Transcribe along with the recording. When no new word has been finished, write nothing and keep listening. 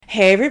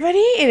Hey everybody,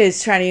 it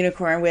is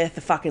TorontoUnicorn with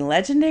the fucking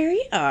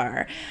legendary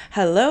R.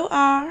 Hello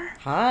R.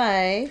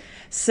 Hi.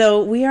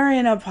 So we are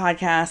in a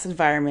podcast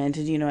environment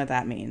and you know what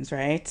that means,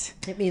 right?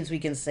 It means we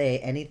can say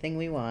anything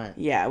we want.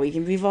 Yeah, we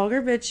can be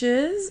vulgar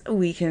bitches,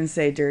 we can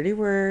say dirty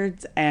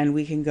words, and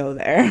we can go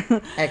there.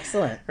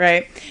 Excellent.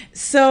 Right?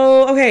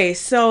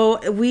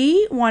 So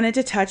we wanted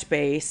to touch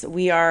base.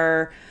 We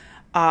have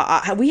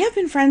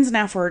been friends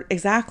now for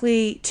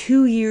exactly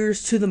 2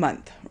 years to the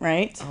month,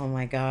 right? Oh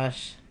my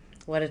gosh.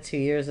 What a 2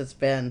 years it's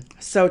been.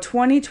 So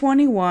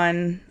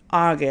 2021,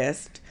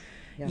 August,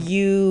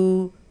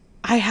 I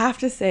have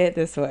to say it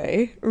this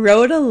way,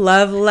 wrote a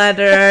love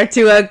letter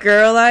to a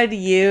girl on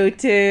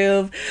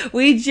YouTube.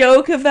 We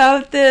joke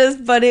about this,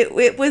 but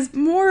it was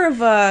more of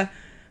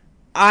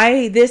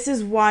this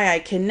is why I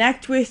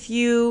connect with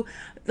you.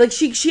 Like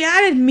she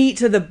added meat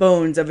to the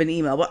bones of an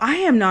email, but I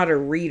am not a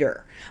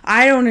reader.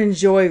 I don't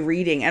enjoy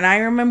reading. And I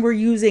remember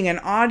using an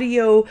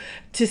audio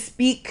to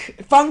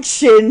speak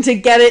function to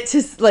get it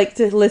to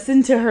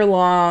listen to her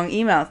long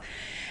emails.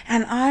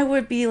 And I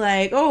would be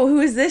like, oh,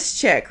 who is this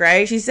chick,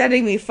 right? She's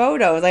sending me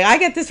photos. Like, I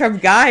get this from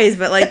guys,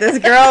 but, like, this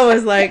girl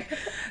was like,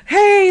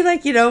 hey,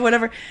 like, you know,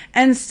 whatever.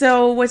 And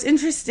so what's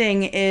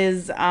interesting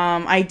is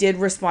I did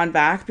respond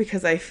back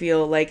because I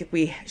feel like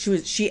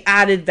she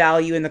added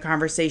value in the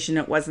conversation.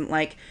 It wasn't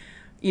like,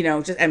 you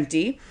know, just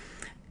empty.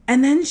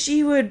 And then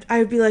I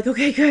would be like,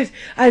 okay, good,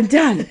 I'm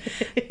done.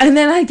 And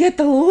then I get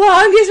the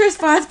longest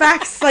response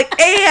back, like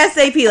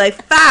ASAP,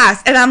 like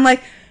fast. And I'm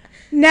like,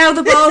 now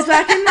the ball's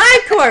back in my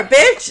court,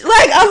 bitch.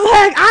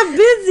 I'm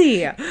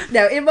busy.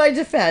 Now, in my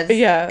defense,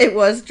 it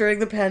was during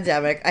the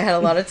pandemic. I had a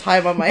lot of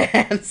time on my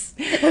hands.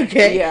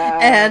 Okay. Yeah.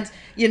 And,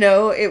 you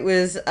know, it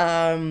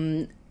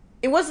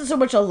wasn't so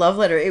much a love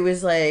letter. It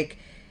was like,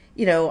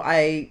 you know,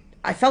 I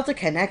felt a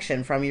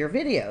connection from your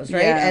videos,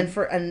 right?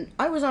 Yeah. And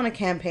I was on a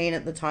campaign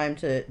at the time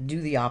to do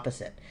the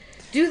opposite.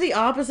 Do the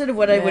opposite of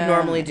what I would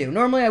normally do.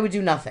 Normally I would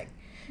do nothing.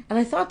 And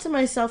I thought to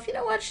myself, you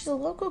know what? She's a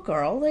local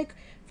girl. Like,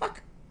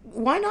 fuck.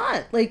 Why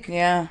not? Like,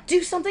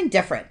 do something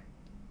different.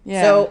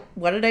 Yeah. So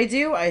what did I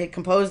do? I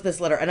composed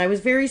this letter, and I was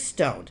very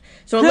stoned.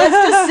 So let's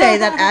just say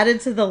that added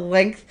to the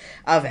length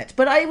of it.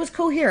 But I was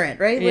coherent,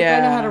 right? Like, I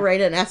know how to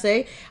write an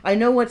essay. I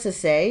know what to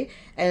say.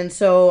 And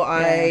so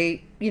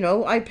I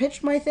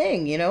pitched my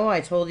thing. You know,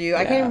 I told you,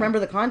 I can't remember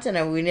the content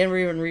of it. We never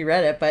even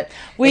reread it, but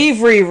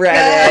we've reread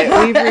it.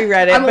 But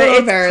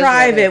it's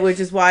private,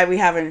 which is why we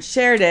haven't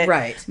shared it.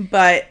 Right.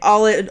 But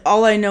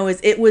all I know is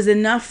it was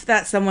enough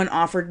that someone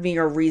offered me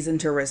a reason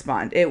to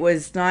respond. It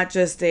was not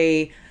just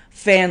a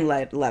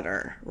fan-led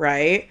letter,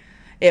 right?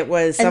 It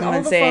was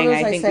someone saying,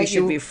 I think we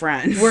should be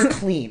friends. We're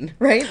clean,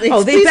 right?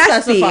 Like, they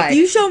best be. If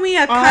you show me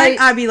a cunt,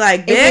 I'd be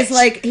like, bitch. It was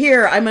like,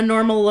 here, I'm a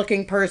normal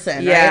looking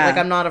person, right? Like,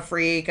 I'm not a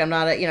freak. I'm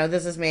not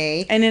this is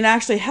me. And it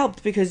actually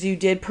helped because you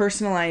did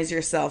personalize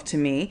yourself to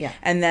me. Yeah.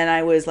 And then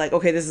I was like,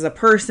 okay, this is a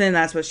person.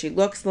 That's what she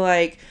looks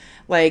like.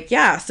 Like,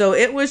 yeah. So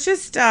it was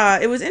just,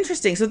 it was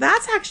interesting. So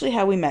that's actually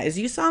how we met, is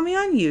you saw me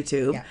on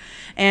YouTube. Yeah.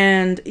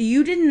 And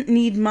you didn't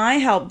need my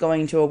help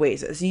going to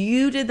Oasis.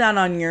 You did that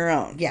on your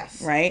own.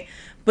 Yes. Right?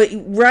 But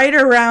right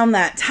around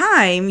that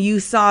time,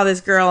 you saw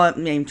this girl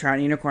named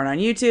TorontoUnicorn on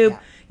YouTube. Yeah.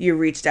 You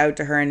reached out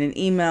to her in an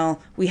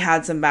email. We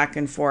had some back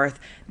and forth.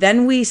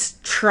 Then we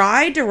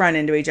tried to run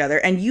into each other,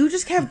 and you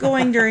just kept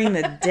going during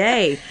the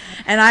day.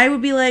 And I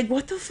would be like,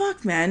 what the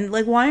fuck, man?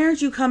 Like, why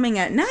aren't you coming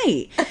at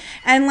night?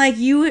 And, like,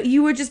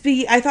 you would just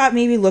be, I thought,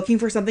 maybe looking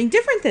for something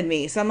different than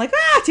me. So I'm like,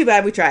 too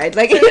bad we tried.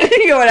 Like,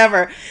 you know,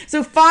 whatever.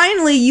 So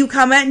finally, you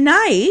come at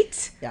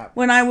night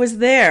when I was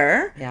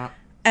there. Yeah.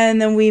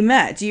 And then we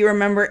met. Do you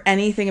remember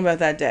anything about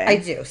that day? I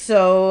do.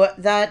 So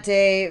that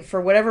day,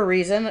 for whatever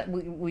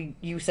reason,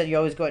 you said you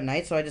always go at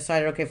night. So I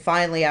decided, okay,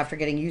 finally, after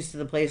getting used to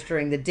the place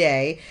during the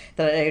day,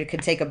 that I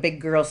could take a big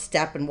girl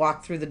step and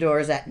walk through the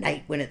doors at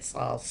night when it's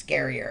all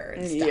scarier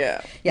and stuff.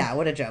 Yeah. Yeah,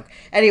 what a joke.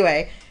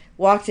 Anyway,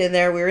 walked in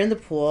there. We were in the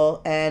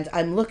pool, and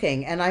I'm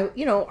looking, and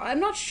I'm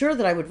not sure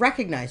that I would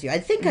recognize you. I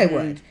think I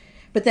would.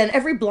 But then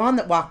every blonde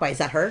that walked by, is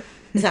that her?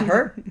 Is that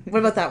her? What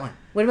about that one?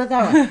 What about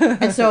that one?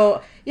 And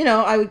so, you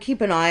know, I would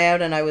keep an eye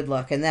out and I would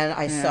look. And then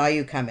I saw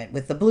you come in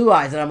with the blue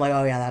eyes. And I'm like,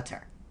 oh, yeah, that's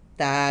her.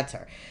 That's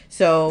her.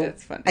 So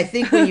I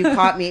think when you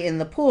caught me in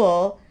the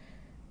pool,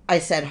 I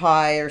said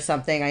hi or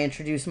something. I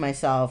introduced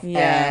myself.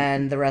 Yeah.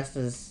 And the rest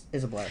is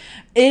a blur.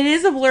 It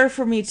is a blur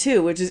for me,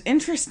 too, which is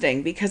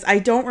interesting because I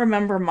don't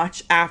remember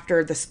much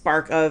after the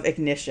spark of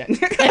ignition.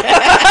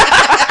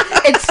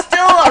 It's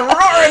still a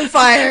roaring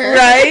fire.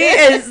 Right?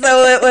 And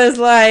so it was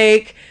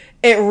like,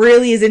 it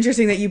really is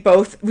interesting that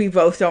we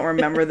both don't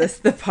remember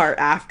the part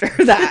after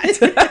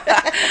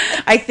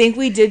that. I think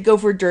we did go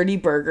for dirty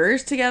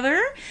burgers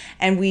together,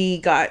 and we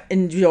got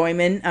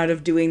enjoyment out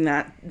of doing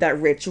that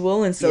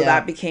ritual, and so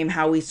that became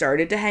how we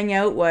started to hang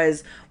out.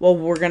 Was, well,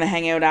 we're gonna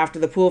hang out after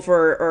the pool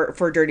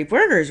for dirty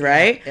burgers,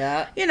 right?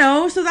 Yeah. You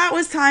know, so that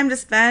was time to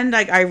spend.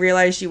 Like, I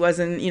realized she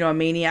wasn't, you know, a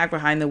maniac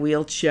behind the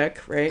wheel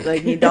chick, right?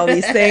 Like, need all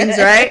these things,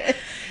 right?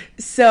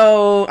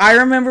 So I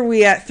remember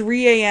we at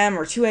 3 a.m.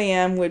 or 2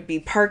 a.m. would be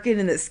parking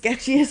in the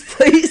sketchiest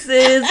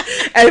places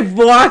and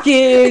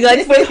walking,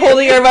 like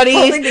holding our buddies.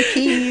 Holding the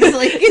keys,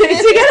 like, to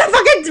get a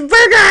fucking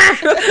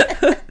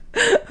burger.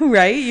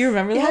 Right? You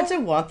remember that? You had to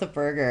want the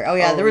burger. Oh,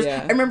 yeah.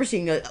 I remember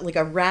seeing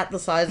a rat the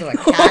size of a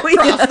cat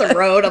cross the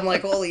road. I'm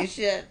like, holy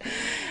shit.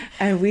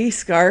 And we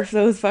scarfed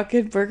those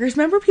fucking burgers.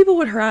 Remember people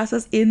would harass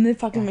us in the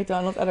fucking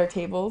McDonald's at our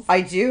tables?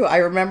 I do. I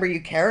remember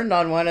you Karen'd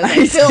on one as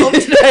I filmed.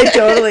 I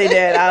totally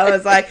did. I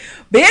was like,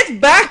 bitch,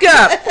 back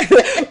up.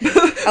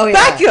 Oh,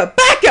 yeah.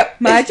 Back up.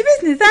 Mind your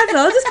business. That's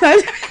all. Just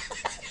mind your business.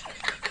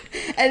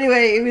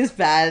 Anyway, it was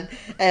bad.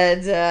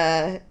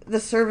 And the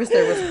service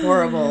there was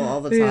horrible all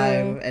the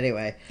time. Yeah.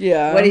 Anyway.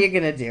 Yeah. What are you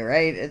going to do,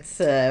 right? It's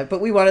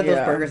but we wanted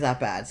those burgers that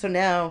bad. So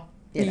now...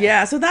 You know.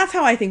 Yeah, so that's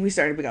how I think we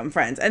started to become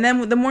friends. And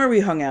then the more we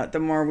hung out, the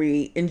more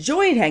we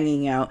enjoyed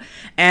hanging out.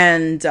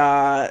 And,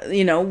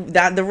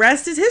 that the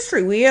rest is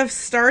history. We have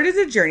started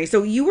a journey.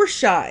 So you were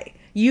shy.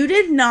 You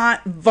did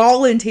not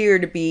volunteer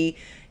to be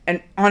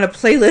on a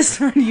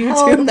playlist on YouTube.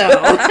 Oh, no.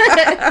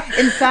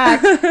 In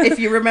fact, if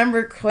you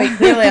remember quite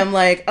clearly, I'm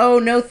like, oh,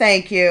 no,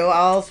 thank you.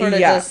 I'll sort of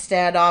just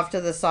stand off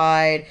to the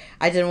side.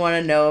 I didn't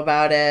want to know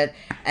about it.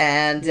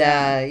 And,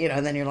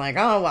 and then you're like,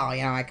 oh, well,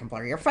 I can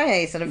blur your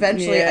face. And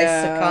eventually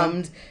I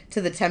succumbed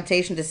to the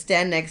temptation to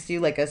stand next to you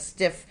like a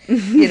stiff,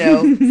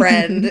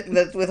 friend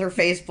that's with her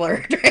face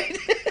blurred, right?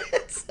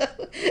 So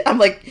I'm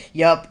like,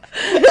 yup.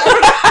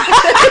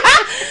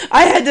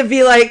 I had to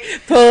be like,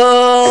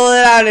 pull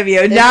it out of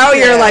you. Now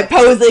you're like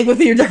posing with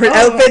your different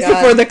outfits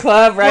before the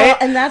club, right? Well,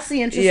 and that's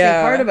the interesting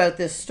part about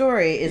this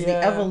story is the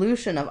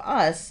evolution of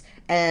us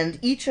and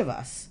each of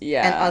us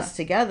and us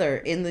together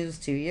in those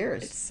 2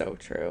 years. It's so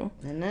true.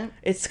 Isn't it?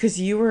 It's because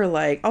you were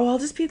like, oh, I'll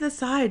just be the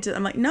side.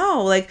 I'm like,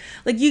 no, like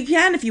you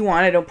can if you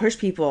want. I don't push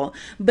people.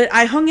 But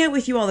I hung out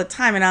with you all the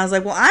time, and I was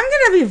like, well, I'm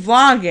going to be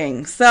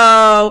vlogging.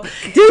 So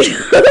do you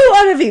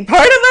want to be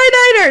part of my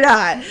night or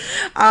not?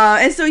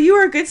 And so you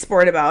were a good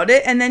sport about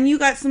it, and then you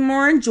got some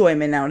more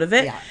enjoyment out of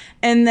it. Yeah.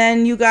 And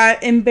then you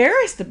got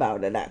embarrassed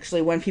about it,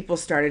 actually, when people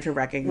started to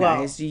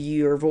recognize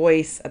your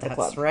voice at the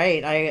club. That's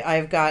right.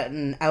 I've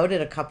gotten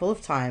outed a couple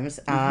of times.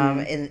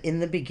 In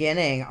the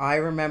beginning, I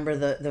remember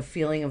the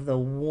feeling of the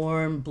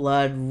warm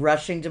blood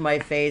rushing to my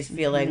face,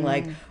 feeling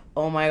like,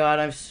 oh my God,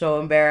 I'm so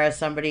embarrassed.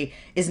 Somebody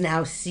is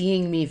now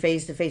seeing me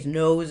face to face,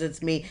 knows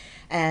it's me.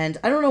 And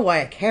I don't know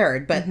why I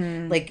cared, but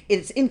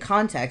it's in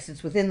context.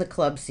 It's within the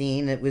club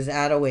scene. It was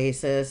at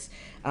Oasis.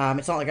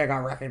 It's not like I got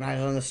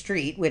recognized on the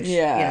street, which,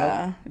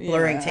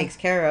 blurring takes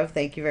care of.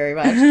 Thank you very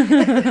much.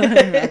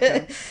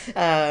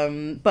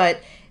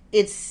 But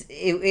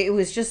it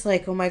was just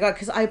like, oh my God,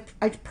 because I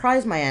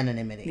prize my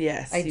anonymity.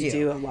 Yes, I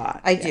do a lot.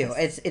 I do.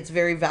 It's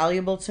very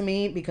valuable to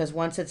me because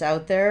once it's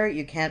out there,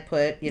 you can't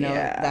put,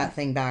 that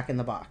thing back in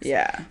the box.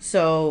 Yeah.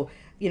 So...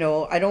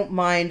 I don't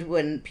mind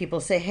when people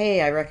say,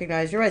 hey, I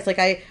recognize your voice. Like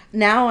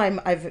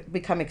I've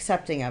become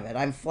accepting of it.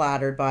 I'm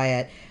flattered by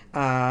it.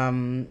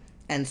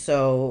 And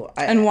so...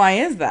 And why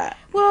is that?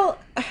 Well,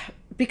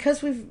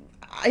 because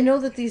I know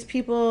that these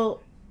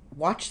people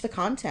watch the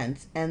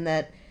content and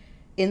that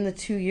in the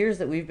 2 years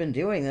that we've been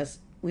doing this,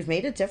 we've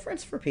made a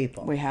difference for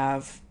people. We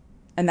have.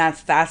 And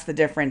that's the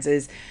difference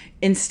is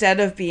instead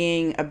of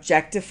being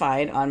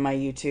objectified on my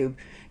YouTube,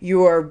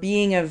 you're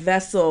being a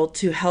vessel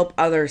to help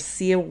others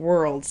see a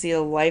world, see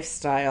a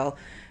lifestyle.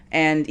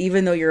 And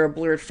even though you're a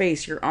blurred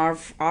face, you're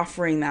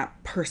offering that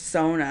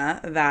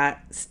persona,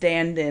 that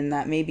stand-in,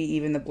 that maybe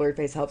even the blurred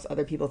face helps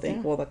other people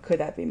think, well, could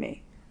that be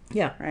me?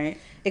 Yeah. Right?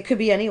 It could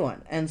be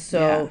anyone. And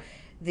so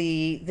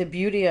the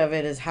beauty of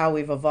it is how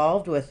we've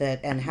evolved with it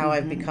and how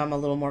I've become a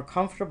little more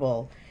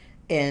comfortable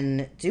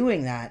in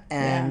doing that.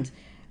 And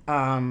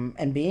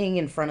being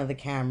in front of the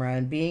camera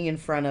and being in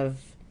front of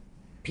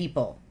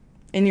people.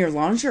 In your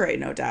lingerie,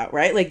 no doubt,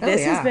 right? Like,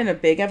 this has been a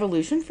big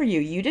evolution for you.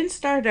 You didn't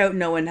start out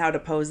knowing how to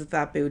pose with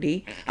that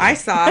booty. I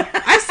saw.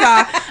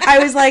 I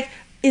was like,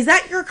 is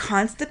that your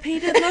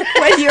constipated look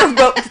when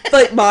you're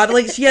like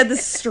modeling? She had the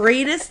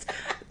straightest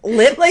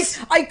lips. Like,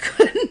 I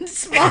couldn't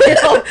smile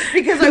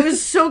because I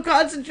was so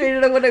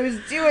concentrated on what I was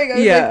doing. I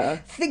was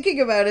like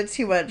thinking about it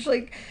too much.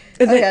 Like,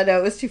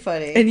 it was too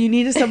funny. And you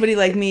needed somebody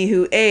like me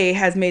who,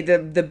 has made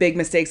the big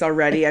mistakes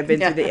already. I've been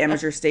through the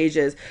amateur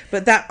stages.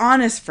 But that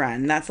honest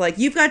friend, that's like,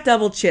 you've got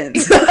double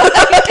chins.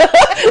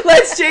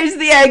 Let's change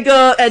the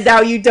angle, and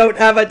now you don't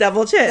have a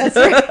double chin. That's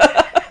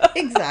right.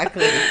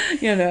 Exactly.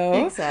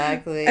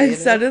 Exactly. And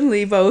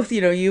suddenly both,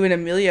 you and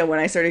Amelia, when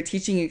I started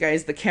teaching you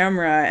guys the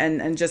camera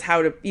and just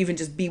how to even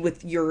just be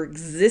with your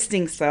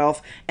existing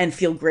self and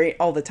feel great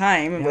all the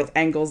time with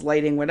angles,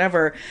 lighting,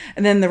 whatever.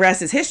 And then the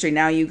rest is history.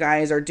 Now you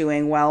guys are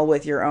doing well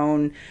with your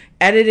own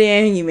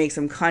editing. You make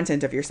some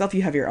content of yourself.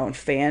 You have your own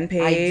fan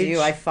page. I do.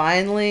 I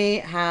finally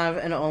have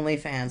an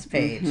OnlyFans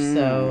page.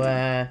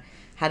 So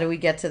how do we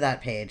get to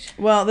that page?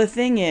 Well, the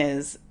thing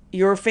is,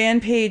 your fan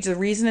page, the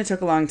reason it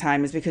took a long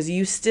time is because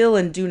you still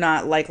and do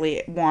not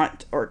likely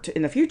want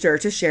in the future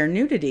to share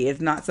nudity. It's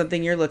not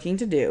something you're looking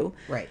to do.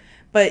 Right.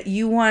 But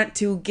you want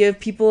to give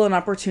people an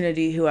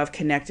opportunity who have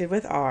connected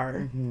with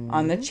R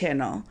on the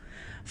channel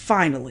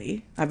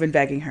finally, I've been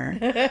begging her,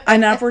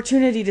 an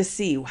opportunity to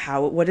see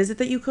what is it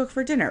that you cook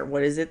for dinner?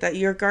 What is it that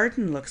your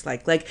garden looks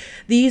like? Like,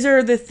 these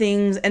are the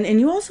things, and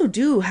you also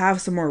do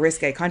have some more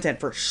risque content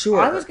for sure.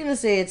 I was going to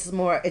say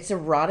it's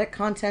erotic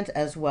content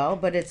as well,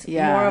 but it's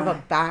more of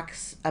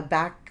a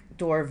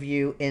backdoor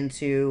view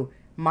into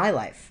my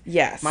life.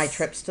 Yes. My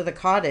trips to the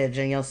cottage,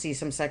 and you'll see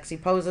some sexy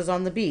poses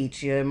on the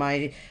beach.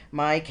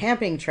 My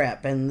camping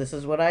trip, and this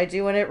is what I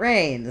do when it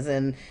rains,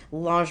 and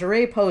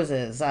lingerie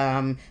poses,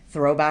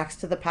 throwbacks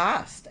to the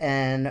past,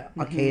 and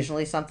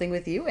occasionally something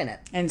with you in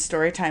it. And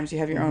story times. You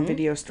have your own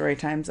video story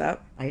times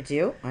up. I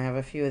do. I have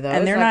a few of those.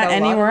 And they're not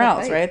anywhere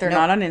else, right? They're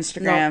not on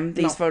Instagram. Nope.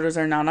 These photos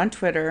are not on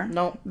Twitter.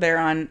 Nope. They're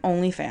on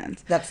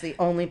OnlyFans. That's the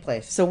only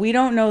place. So we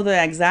don't know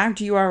the exact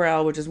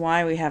URL, which is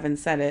why we haven't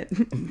said it.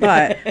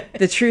 But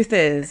the truth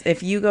is,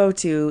 if you go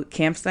to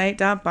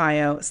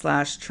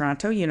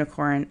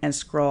campsite.bio/TorontoUnicorn and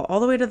scroll all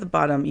the way to the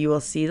bottom, you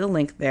will see the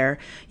link there.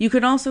 You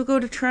can also go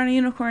to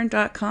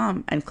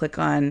TorontoUnicorn.com and click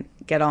on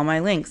Get All My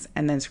Links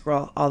and then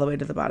scroll all the way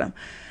to the bottom.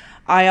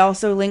 I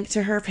also link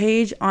to her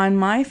page on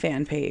my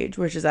fan page,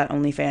 which is at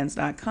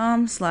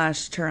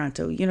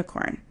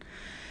onlyfans.com/TorontoUnicorn.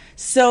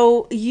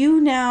 So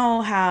you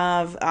now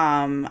have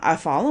a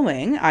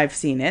following. I've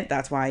seen it.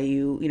 That's why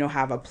you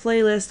have a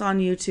playlist on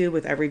YouTube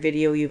with every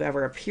video you've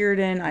ever appeared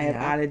in. I have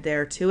added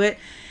there to it.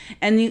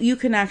 And you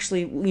can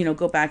actually,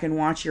 go back and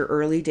watch your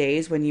early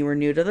days when you were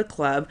new to the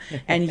club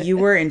and you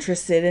were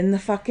interested in the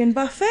fucking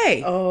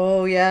buffet.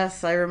 Oh,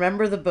 yes. I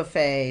remember the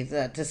buffet,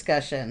 that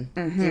discussion.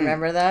 Mm-hmm. Do you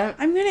remember that?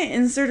 I'm going to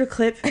insert a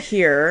clip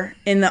here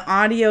in the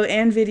audio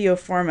and video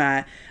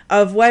format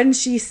of when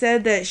she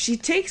said that she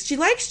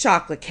likes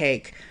chocolate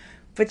cake,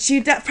 but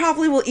she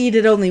probably will eat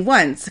it only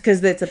once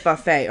because it's a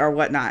buffet or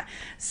whatnot.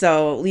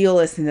 So you'll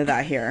listen to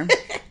that here.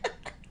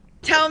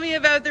 Tell me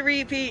about the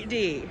repeat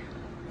D.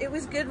 It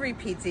was good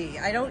repeat D.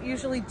 I don't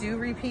usually do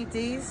repeat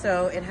Ds,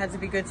 so it had to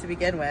be good to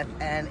begin with,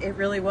 and it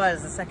really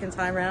was. The second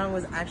time around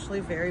was actually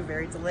very,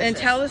 very delicious. And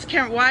tell us,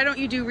 Karen, why don't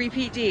you do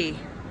repeat D?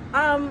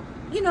 Going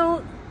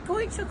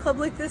to a club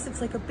like this,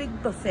 it's like a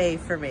big buffet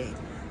for me.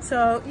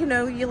 So, you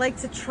like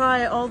to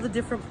try all the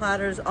different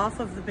platters off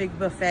of the big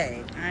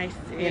buffet. I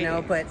see.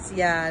 But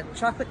yeah,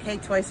 chocolate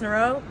cake twice in a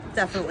row,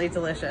 definitely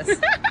delicious.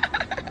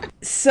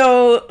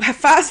 So,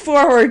 fast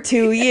forward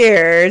 2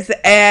 years,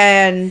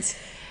 and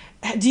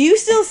do you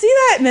still see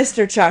that,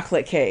 Mr.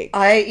 Chocolate Cake?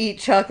 I eat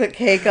chocolate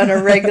cake on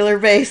a regular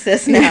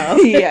basis now.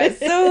 Yes,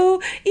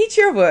 so eat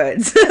your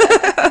woods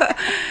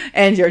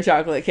and your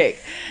chocolate cake.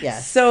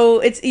 Yes.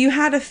 So you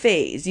had a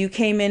phase. You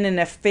came in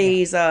a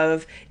phase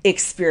of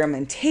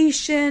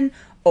experimentation,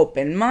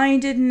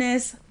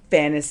 open-mindedness,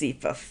 fantasy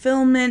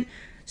fulfillment,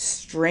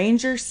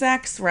 stranger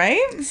sex,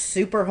 right?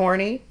 Super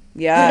horny.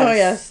 Yes. Oh,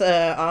 yes.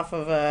 Off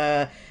of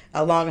a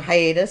long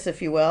hiatus,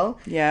 if you will.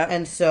 Yeah.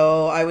 And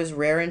so I was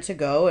raring to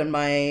go, and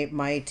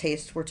my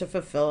tastes were to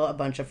fulfill a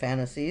bunch of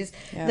fantasies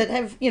that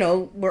have,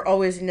 were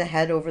always in the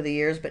head over the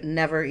years, but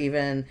never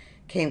even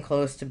came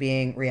close to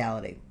being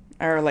reality.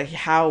 Or like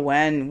how,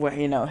 when,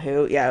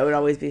 who. Yeah, it would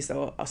always be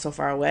so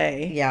far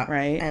away. Yeah.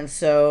 Right. And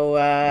so,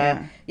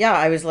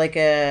 I was like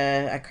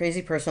a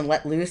crazy person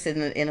let loose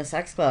in a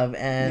sex club.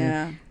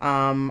 And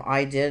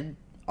I did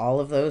all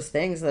of those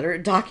things that are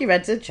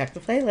documented. Check the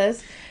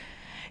playlist.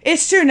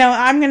 It's true. Now,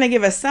 I'm going to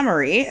give a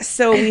summary.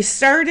 So we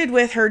started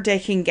with her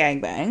taking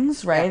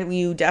gangbangs, right? Yeah.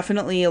 You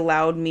definitely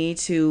allowed me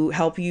to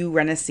help you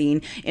run a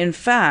scene. In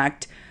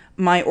fact,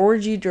 my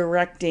orgy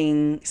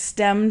directing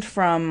stemmed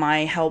from my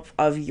help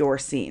of your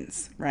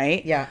scenes,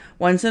 right? Yeah.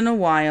 Once in a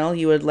while,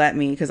 you would let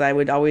me, because I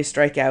would always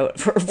strike out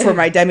for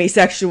my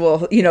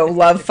demisexual,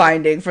 love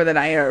finding for the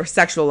night, or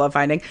sexual love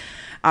finding.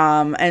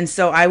 And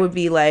so I would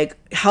be like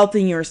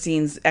helping your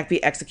scenes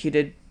be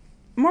executed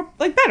more,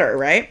 like, better,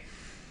 right?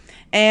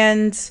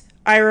 And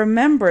I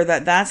remember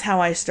that's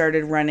how I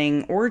started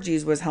running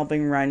orgies, was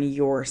helping run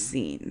your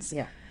scenes.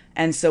 Yeah.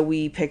 And so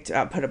we put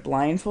a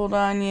blindfold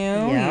on you.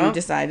 Yeah. You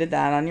decided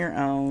that on your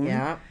own.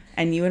 Yeah.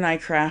 And you and I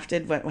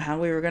crafted how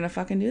we were going to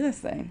fucking do this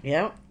thing.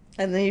 Yeah.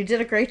 And then you did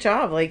a great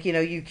job. Like, you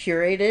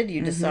curated,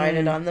 you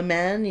decided on the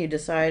men, you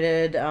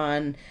decided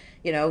on,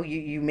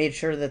 you made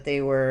sure that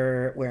they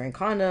were wearing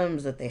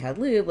condoms, that they had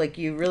lube. Like,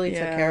 you really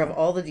took care of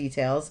all the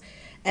details.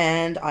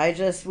 And I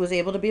just was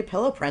able to be a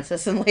pillow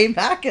princess and lay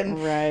back and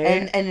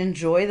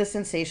enjoy the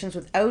sensations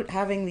without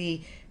having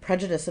the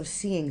prejudice of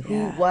seeing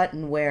who, what,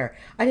 and where.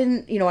 I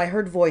didn't, I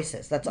heard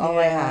voices. That's all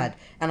I had.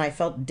 And I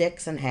felt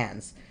dicks and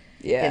hands.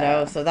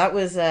 Yeah. So that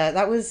was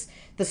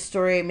the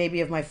story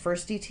maybe of my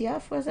first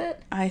DTF, was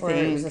it? I think. Or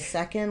it was a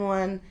second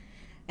one.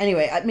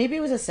 Anyway, maybe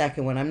it was a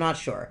second one. I'm not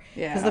sure.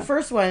 Yeah. Because the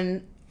first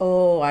one,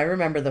 I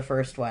remember the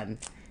first one.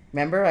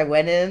 Remember, I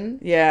went in?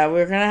 Yeah,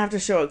 we're going to have to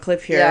show a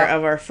clip here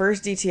of our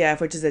first DTF,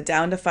 which is a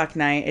down to fuck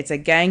night. It's a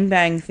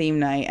gangbang theme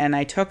night, and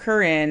I took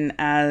her in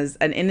as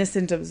an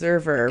innocent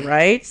observer,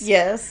 right?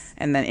 Yes.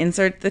 And then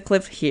insert the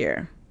clip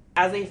here.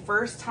 As a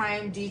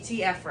first-time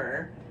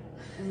DTFer,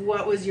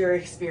 what was your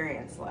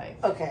experience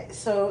like? Okay,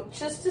 so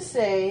just to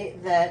say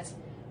that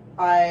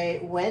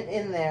I went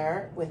in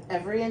there with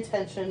every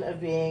intention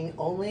of being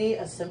only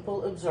a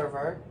simple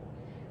observer,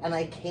 and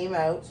I came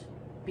out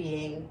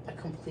being a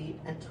complete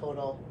and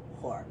total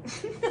whore.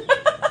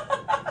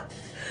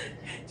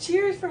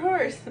 Cheers for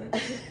whores.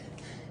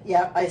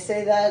 Yeah, I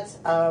say that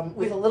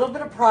with a little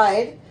bit of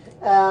pride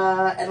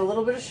and a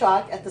little bit of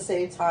shock at the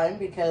same time,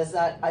 because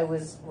that I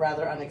was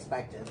rather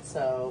unexpected.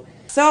 So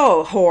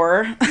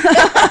whore,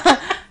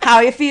 how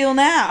you feel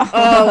now?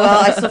 Oh,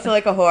 well, I still feel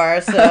like a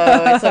whore, so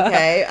it's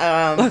okay.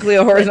 Luckily,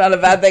 a whore is not a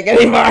bad thing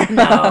anymore.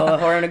 No, a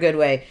whore in a good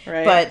way.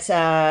 Right. But,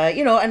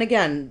 and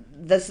again,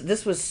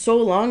 this was so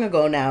long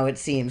ago now, it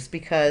seems,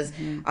 because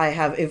I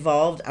have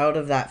evolved out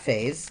of that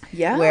phase.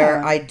 Yeah.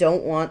 Where I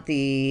don't want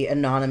the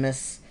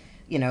anonymous,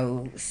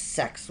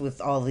 sex with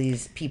all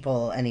these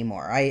people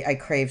anymore. I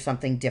crave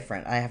something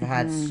different. I have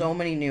had so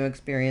many new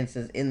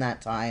experiences in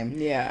that time.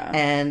 Yeah.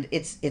 And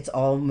it's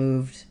all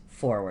moved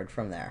forward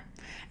from there.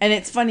 And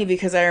it's funny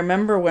because I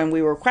remember when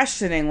we were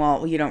questioning,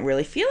 well, you don't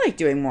really feel like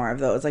doing more of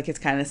those. Like, it's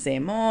kind of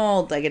same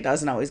old. Like, it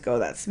doesn't always go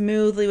that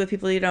smoothly with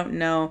people you don't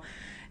know.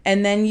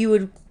 And then you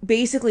would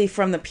basically,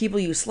 from the people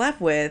you slept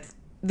with,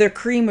 the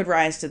cream would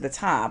rise to the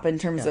top in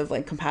terms of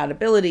like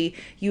compatibility.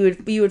 You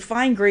would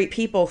find great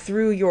people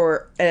through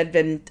your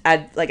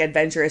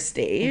adventurous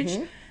stage,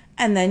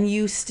 and then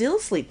you still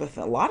sleep with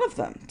a lot of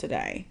them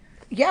today.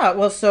 Yeah,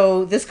 well,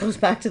 so this goes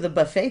back to the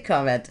buffet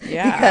comment.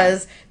 Yeah.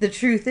 Because the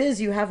truth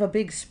is, you have a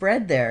big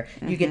spread there.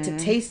 You get to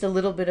taste a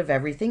little bit of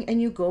everything,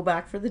 and you go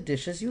back for the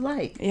dishes you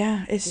like.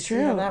 Yeah, it's true.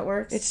 See how that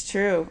works? It's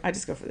true. I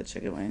just go for the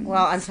chicken wing.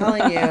 Well, I'm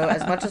telling you,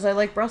 as much as I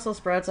like Brussels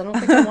sprouts, I don't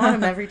think I want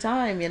them every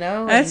time,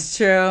 That's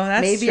true.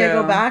 Maybe I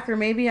go back, or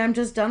maybe I'm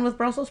just done with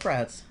Brussels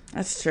sprouts.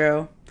 That's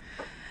true.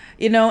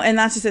 And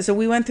that's just it. So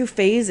we went through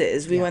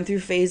phases. We went through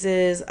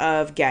phases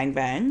of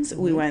gangbangs.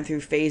 We went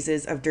through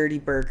phases of dirty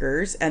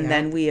burgers. And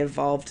then we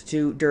evolved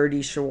to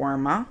dirty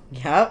shawarma.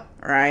 Yep.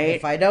 Right?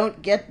 If I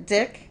don't get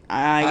dick,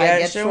 I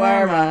get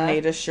shawarma.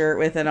 Need a shirt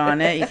with it on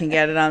it. You can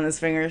get it on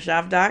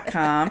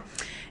thisfingershop.com.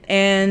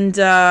 And,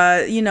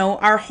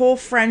 our whole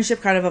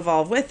friendship kind of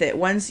evolved with it.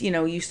 Once,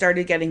 you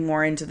started getting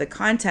more into the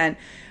content,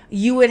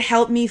 you would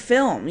help me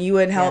film. You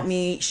would help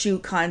me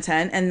shoot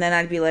content. And then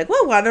I'd be like,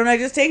 well, why don't I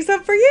just take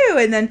some for you?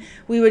 And then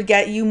we would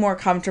get you more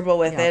comfortable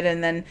with it.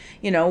 And then,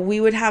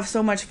 we would have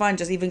so much fun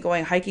just even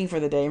going hiking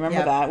for the day.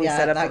 Remember that? We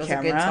set up the camera. That was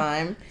a good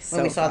time. So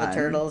when we saw fun. the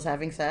turtles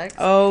having sex.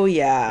 Oh,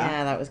 yeah.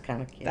 Yeah, that was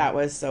kind of cute. That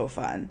was so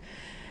fun.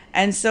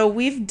 And so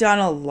we've done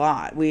a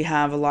lot. We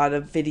have a lot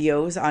of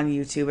videos on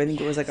YouTube. I think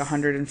it was like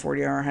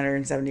 140 or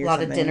 170 or something. A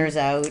lot of dinners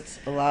out.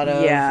 A lot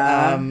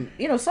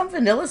of, some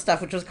vanilla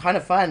stuff, which was kind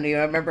of fun. I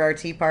remember our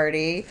tea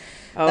party.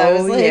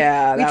 Oh, we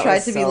tried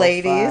to be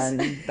ladies.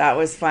 Fun. That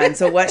was fun.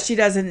 So what she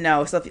doesn't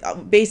know, so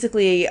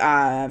basically,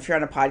 if you're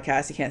on a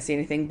podcast, you can't see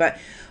anything, but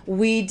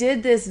we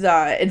did this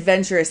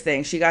adventurous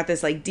thing. She got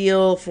this like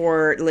deal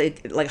for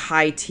like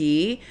high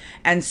tea,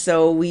 and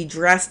so we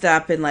dressed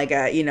up in like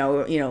a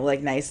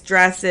like nice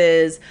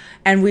dresses,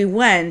 and we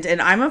went. And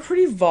I'm a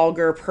pretty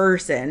vulgar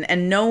person,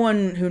 and no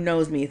one who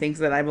knows me thinks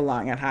that I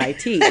belong at high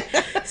tea.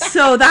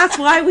 So that's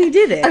why we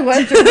did it. I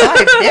went through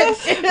life,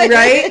 bitch.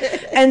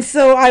 Right? And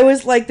so I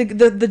was like,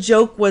 the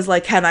joke was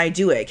like, can I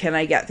do it? Can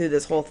I get through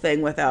this whole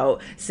thing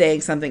without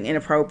saying something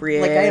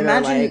inappropriate? Like, I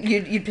imagine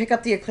you'd pick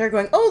up the eclair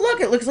going, oh,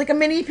 look, it looks like a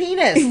mini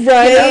penis.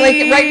 Right.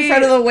 Like right in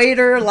front of the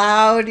waiter,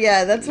 loud.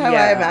 Yeah, that's how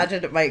I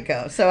imagined it might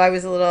go. So I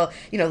was a little,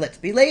 let's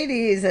be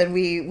ladies. And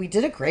we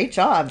did a great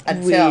job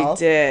until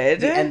the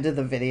end of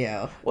the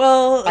video.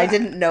 Well, I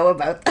didn't know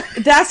about that.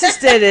 That's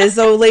just it.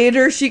 So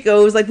later she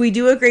goes, like, we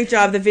do a great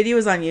job. The video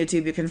is on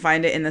YouTube. You can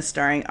find it in the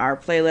Starring Our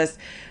playlist.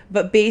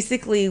 But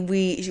basically,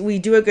 we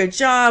do a good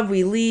job.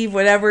 We leave,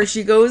 whatever.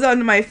 She goes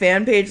onto my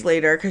fan page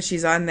later because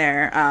she's on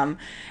there.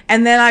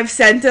 And then I've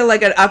sent her like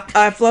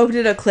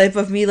uploaded a clip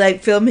of me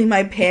like filming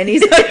my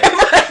panties under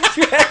my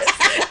dress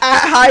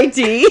at high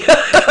tea.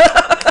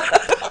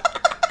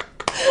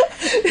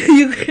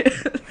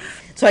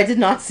 So I did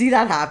not see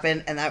that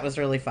happen, and that was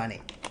really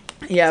funny.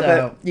 Yeah,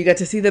 but you got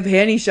to see the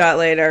panty shot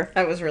later.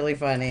 That was really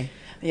funny.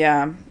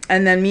 Yeah.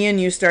 And then me and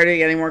you started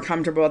getting more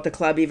comfortable at the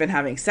club, even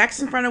having sex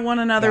in front of one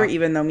another,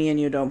 even though me and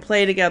you don't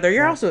play together.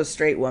 You're also a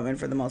straight woman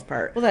for the most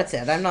part. Well, that's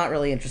it. I'm not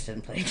really interested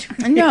in playing.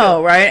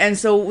 No, right? And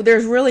so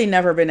there's really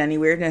never been any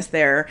weirdness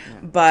there. Yeah.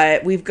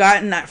 But we've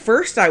gotten, at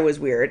first I was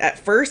weird. At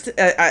first,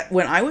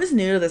 when I was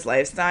new to this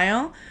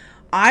lifestyle,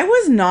 I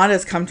was not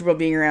as comfortable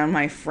being around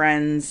my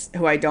friends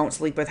who I don't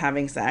sleep with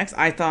having sex.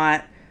 I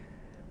thought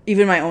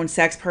even my own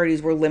sex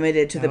parties were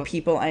limited to the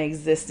people I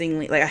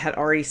had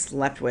already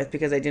slept with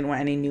because I didn't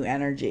want any new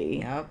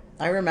energy. Yep.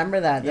 I remember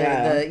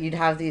that. You'd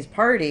have these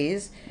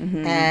parties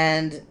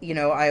and,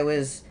 I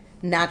was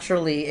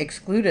naturally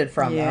excluded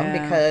from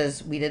them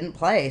because we didn't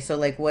play. So,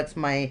 like, what's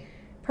my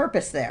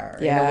purpose there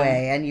in a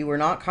way, and you were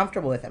not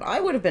comfortable with it. I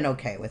would have been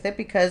okay with it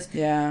because,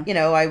 you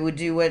know, I would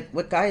do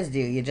what guys do.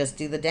 You just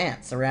do the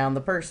dance around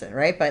the person,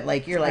 right? But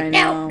like, you're like,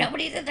 no,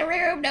 nobody's in the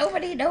room,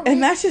 nobody.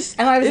 And that's just,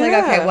 and I was like,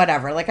 okay,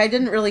 whatever. Like, I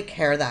didn't really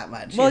care that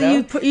much. Well,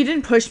 you know? you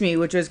didn't push me,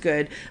 which was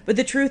good. But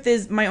the truth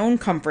is, my own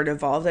comfort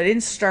evolved. I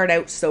didn't start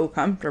out so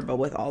comfortable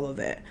with all of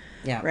it.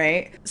 Yeah.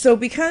 Right? So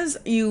because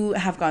you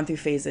have gone through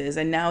phases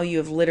and now you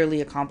have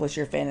literally accomplished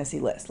your fantasy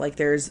list, like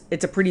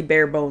it's a pretty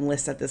bare bone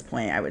list at this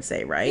point, I would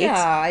say, right?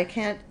 Yeah,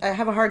 I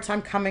have a hard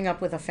time coming up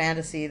with a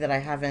fantasy that I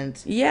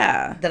haven't,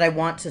 that I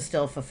want to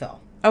still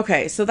fulfill.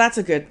 Okay, so that's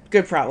a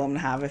good problem to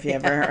have if you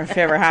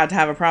ever had to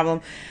have a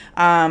problem.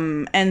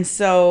 And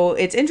so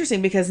it's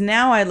interesting because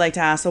now I'd like to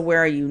ask, so where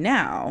are you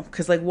now?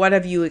 Because like, what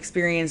have you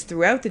experienced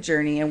throughout the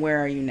journey, and where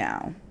are you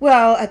now?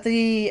 Well, at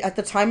the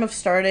time of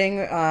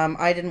starting,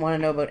 I didn't want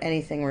to know about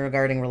anything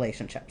regarding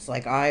relationships.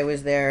 Like, I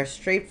was there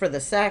straight for the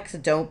sex.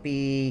 Don't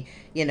be,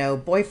 you know,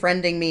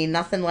 boyfriending me,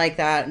 nothing like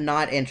that.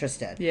 Not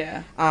interested.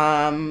 Yeah.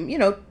 You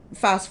know,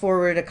 fast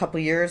forward a couple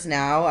years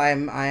now,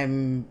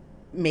 I'm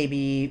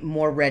maybe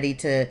more ready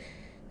to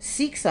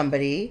seek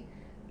somebody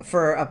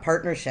for a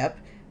partnership,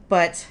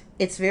 but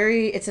it's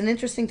an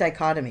interesting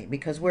dichotomy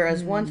because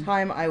whereas one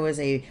time I was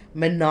a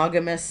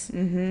monogamous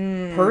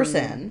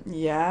person,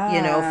 you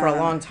know, for a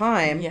long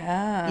time,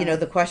 you know,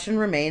 the question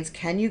remains,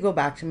 can you go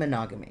back to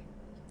monogamy?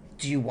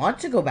 Do you want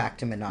to go back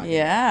to monogamy?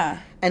 Yeah.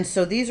 And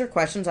so these are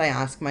questions I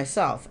ask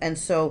myself. And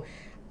so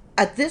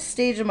at this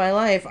stage of my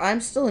life,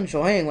 I'm still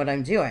enjoying what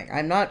I'm doing.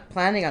 I'm not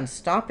planning on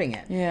stopping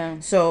it. Yeah.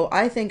 So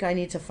I think I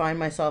need to find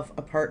myself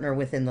a partner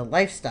within the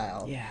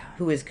lifestyle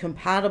who is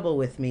compatible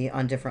with me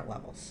on different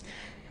levels.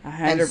 100%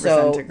 and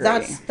so agree.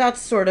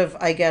 That's sort of,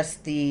 I guess,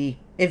 the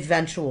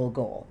eventual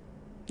goal.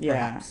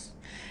 Perhaps.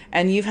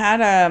 And you've had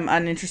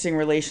an interesting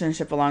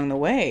relationship along the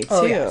way too.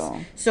 Oh,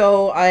 yes.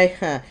 So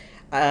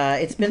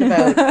it's been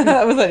about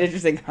that was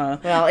interesting, huh?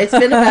 Well, it's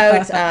been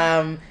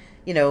about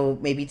you know,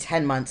 maybe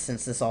 10 months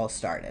since this all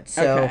started.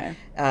 So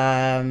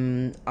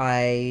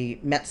I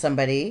met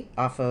somebody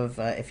off of,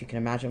 if you can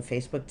imagine,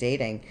 Facebook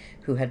dating,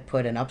 who had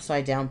put an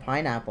upside down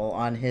pineapple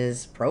on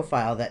his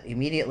profile that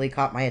immediately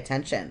caught my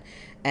attention.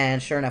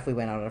 And sure enough, we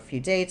went out on a few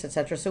dates,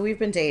 etc. So we've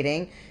been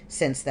dating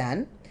since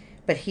then.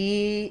 But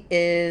he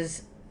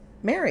is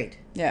married.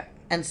 Yeah.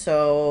 And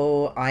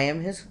so I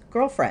am his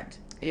girlfriend.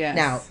 Yes.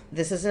 Now,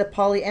 this is a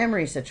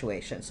polyamory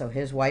situation. So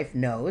his wife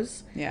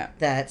knows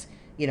that,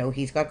 you know,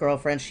 he's got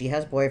girlfriends, she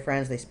has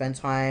boyfriends, they spend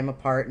time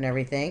apart and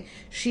everything.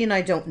 She and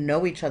I don't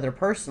know each other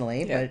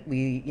personally, but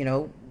we, you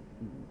know,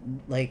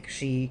 like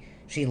she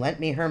lent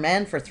me her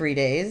man for 3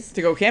 days.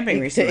 To go camping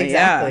recently.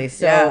 Exactly.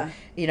 So,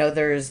 you know,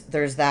 there's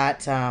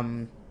that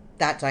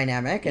that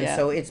dynamic. And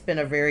so it's been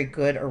a very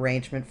good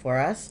arrangement for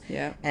us.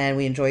 Yeah. And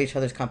we enjoy each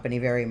other's company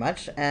very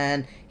much.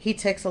 And he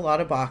ticks a lot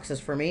of boxes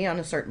for me on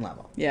a certain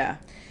level. Yeah.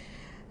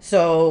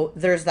 So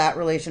there's that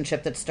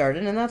relationship that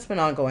started, and that's been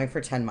ongoing for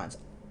 10 months.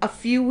 A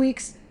few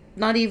weeks,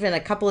 not even a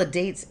couple of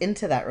dates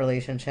into that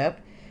relationship,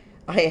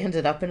 I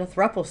ended up in a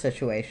throuple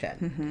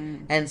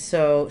situation. And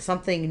so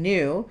something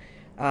new,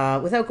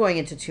 without going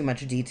into too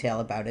much detail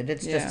about it,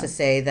 it's just to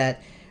say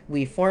that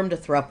we formed a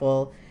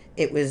throuple.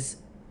 It was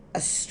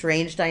a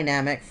strange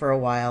dynamic for a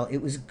while. It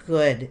was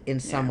good in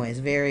some ways,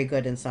 very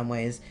good in some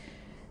ways,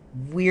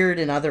 weird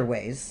in other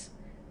ways.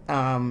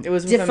 It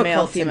was with a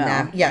male female.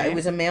 Right? It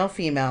was a male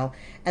female,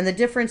 and the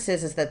difference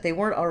is that they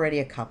weren't already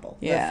a couple.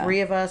 The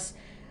three of us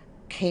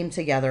came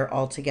together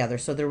all together,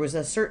 so there was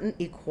a certain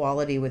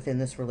equality within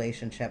this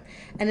relationship,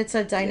 and it's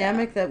a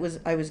dynamic that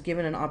I was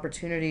given an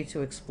opportunity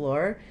to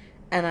explore,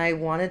 and I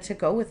wanted to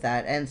go with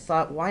that and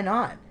thought, why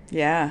not?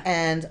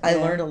 And I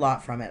learned a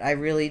lot from it. I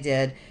really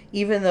did,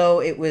 even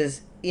though it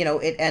was, you know,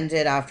 it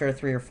ended after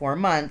 3 or 4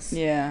 months.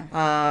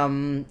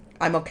 I'm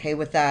okay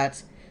with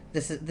that.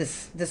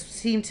 This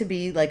seemed to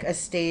be like a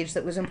stage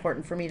that was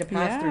important for me to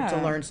pass through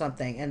to learn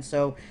something, and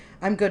so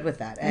I'm good with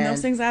that. And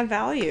those things add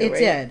value. It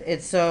did.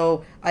 It's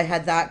so I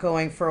had that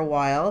going for a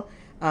while,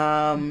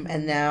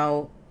 and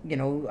now, you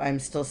know, I'm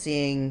still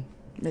seeing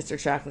Mr.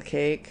 Chocolate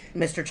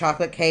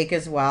Cake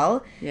as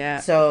well.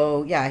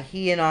 So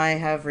he and I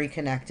have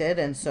reconnected,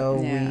 and so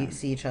we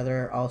see each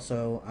other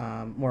also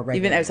more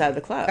regularly. Even outside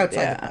the club.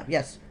 Outside the club,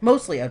 yes,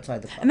 mostly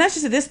outside the club. And that's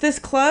just it. This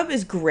club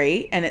is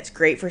great, and it's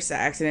great for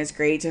sex, and it's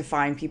great to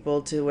find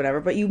people to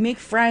whatever. But you make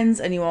friends,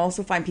 and you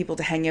also find people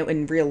to hang out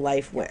in real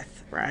life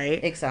with,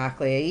 right?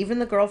 Exactly. Even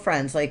the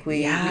girlfriends, like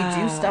we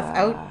do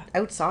stuff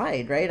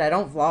outside, right? I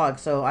don't vlog,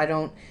 so I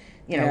don't,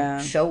 you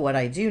know, show what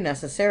I do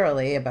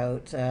necessarily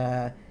about.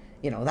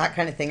 You know, that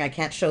kind of thing. I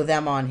can't show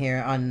them on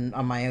here on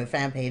my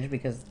fan page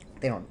because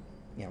they don't,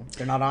 you know,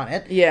 they're not on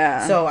it.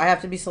 So I have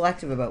to be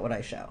selective about what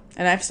I show.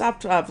 And I've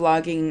stopped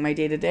vlogging my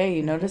day-to-day.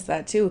 You notice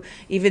that too.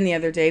 Even the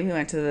other day we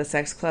went to the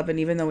sex club, and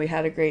even though we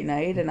had a great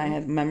night and I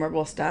had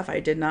memorable stuff,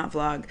 I did not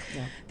vlog.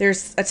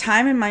 There's a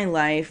time in my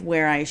life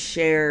where I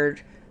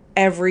shared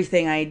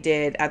everything I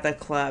did at the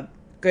club.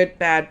 Good,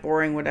 bad,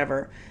 boring,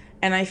 whatever.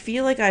 And I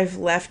feel like I've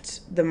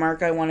left the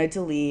mark I wanted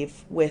to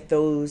leave with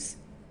those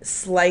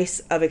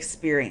slice of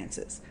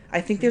experiences.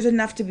 I think there's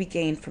enough to be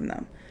gained from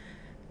them.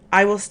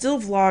 I will still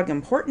vlog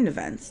important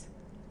events,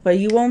 but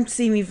you won't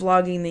see me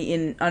vlogging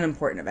the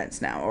unimportant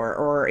events now,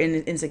 or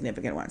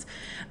insignificant ones.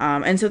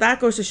 And so that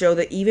goes to show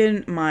that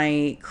even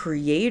my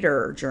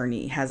creator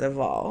journey has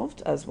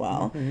evolved as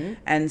well. Mm-hmm.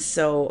 And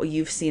so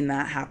you've seen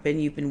that happen.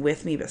 You've been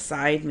with me,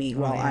 beside me,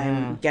 while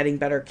I'm getting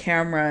better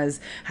cameras,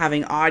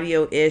 having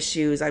audio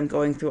issues. I'm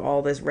going through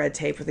all this red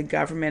tape with the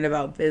government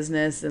about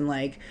business, and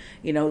like,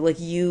 you know, like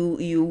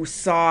you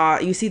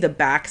see the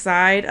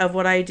backside of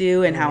what I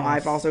do, and how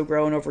I've also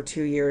grown over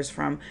 2 years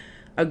from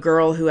a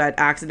girl who had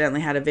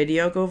accidentally had a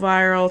video go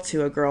viral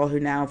to a girl who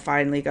now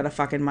finally got a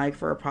fucking mic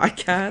for a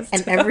podcast.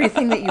 And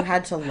everything that you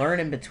had to learn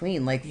in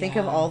between. Like, think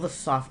of all the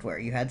software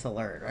you had to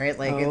learn, right?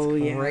 Like,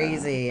 it's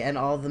crazy. Yeah. And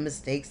all the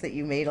mistakes that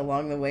you made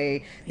along the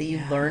way that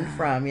you learned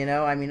from, you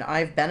know? I mean,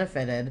 I've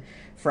benefited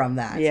from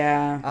that.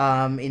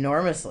 Yeah.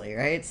 Enormously,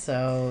 right?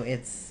 So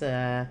it's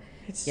true.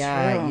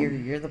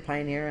 You're the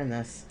pioneer in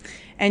this.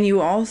 And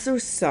you also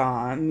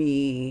saw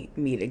me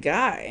meet a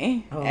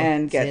guy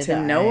and get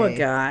to know a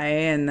guy,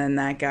 and then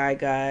that guy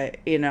got,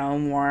 you know,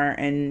 more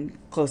and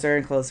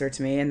closer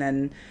to me, and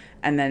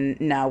then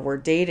now we're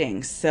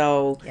dating.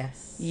 So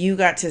you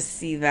got to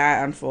see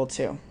that unfold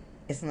too.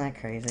 Isn't that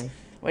crazy?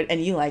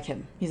 And you like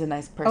him. He's a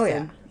nice person. Oh,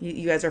 yeah.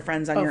 You guys are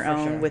friends on your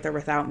own, with or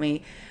without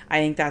me. I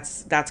think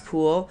that's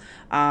cool.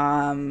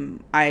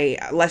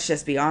 Let's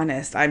just be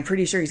honest. I'm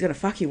pretty sure he's gonna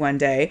fuck you one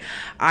day.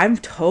 I'm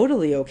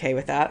totally okay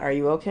with that. Are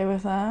you okay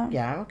with that?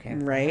 Yeah, I'm okay.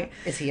 Right?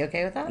 Is he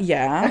okay with that?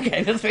 Yeah.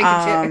 Okay, let's make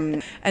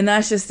it and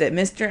that's just it.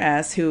 Mr.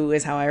 S, who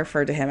is how I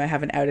refer to him. I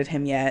haven't outed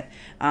him yet.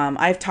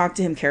 I've talked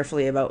to him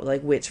carefully about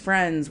like which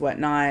friends,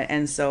 whatnot,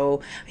 and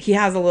so he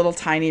has a little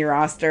tiny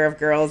roster of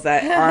girls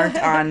that aren't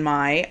on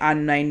my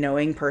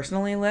knowing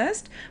personally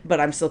list, but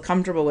I'm still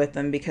comfortable with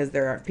them because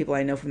they're people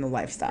I know from the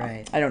lifestyle.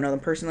 Right. I don't know them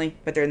personally,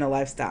 but they're in the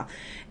lifestyle.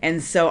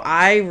 And so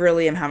I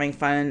really am having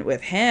fun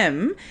with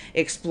him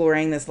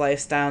exploring this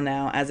lifestyle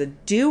now as a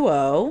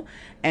duo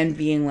and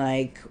being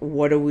like,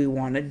 what do we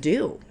want to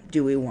do?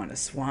 Do we want to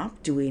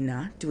swap? Do we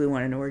not? Do we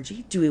want an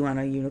orgy? Do we want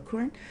a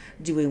unicorn?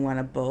 Do we want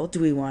a bull? Do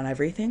we want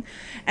everything?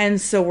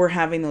 And so we're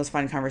having those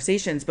fun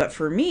conversations. But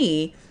for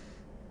me,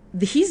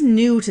 he's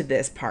new to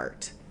this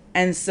part.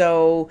 And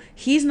so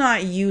he's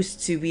not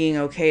used to being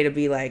okay to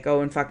be like,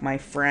 oh, and fuck my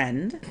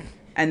friend,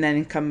 and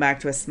then come back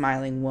to a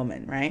smiling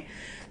woman, right?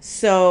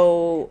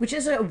 So, which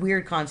is a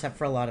weird concept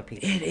for a lot of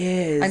people. It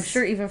is. I'm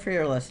sure even for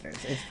your listeners,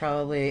 it's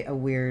probably a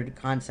weird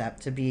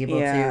concept to be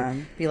able to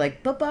be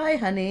like, bye-bye,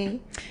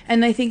 honey.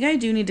 And I think I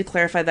do need to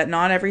clarify that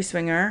not every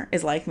swinger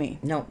is like me.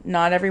 No.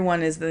 Not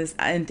everyone is this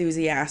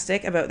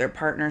enthusiastic about their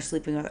partner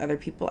sleeping with other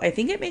people. I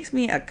think it makes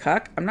me a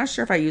cuck. I'm not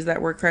sure if I use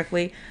that word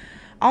correctly.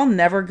 I'll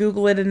never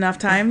Google it enough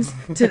times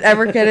to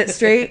ever get it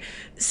straight.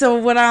 So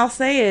what I'll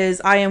say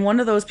is I am one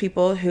of those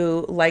people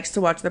who likes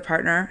to watch their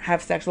partner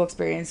have sexual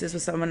experiences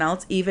with someone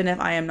else, even if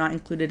I am not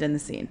included in the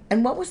scene.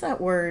 And what was that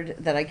word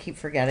that I keep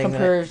forgetting?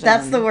 Compersion.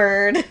 That's the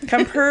word.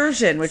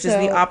 Compersion, which is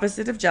the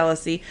opposite of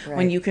jealousy,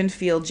 when you can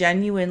feel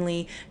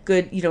genuinely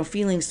good, you know,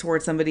 feelings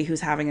towards somebody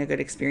who's having a good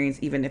experience,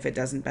 even if it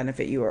doesn't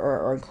benefit you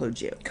or include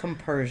you.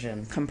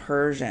 Compersion.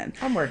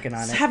 I'm working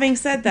on it. Having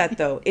said that,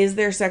 though, is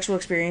there sexual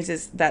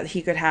experiences that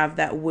he could have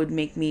that would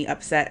make me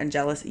upset and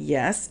jealous?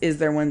 Yes. Is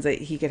there ones that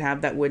he could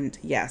have that wouldn't?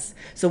 Yes.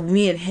 So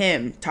me and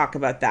him talk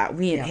about that.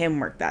 We and him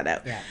work that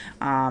out. Yeah.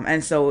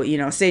 And so, you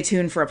know, stay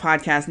tuned for a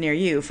podcast near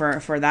you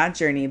for that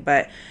journey.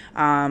 But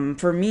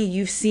for me,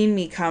 you've seen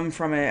me come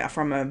from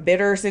a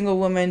bitter single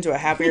woman to a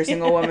happier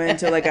single woman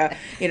to like a,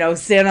 you know,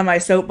 stand on my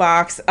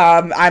soapbox.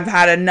 I've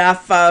had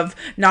enough of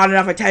not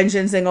enough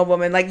attention single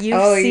woman. Like you've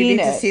seen it. You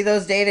need to see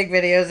those dating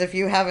videos if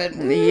you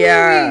haven't.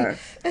 Yeah.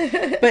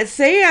 But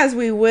say as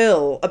we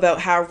will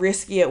about how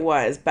risky it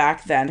was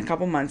back then, a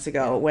couple months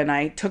ago, when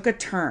I took a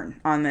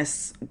turn on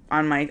this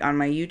on my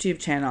YouTube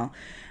channel,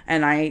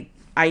 and I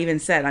even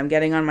said I'm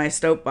getting on my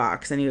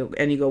soapbox, and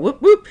you go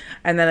whoop whoop,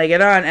 and then I get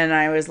on, and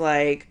I was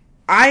like,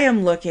 I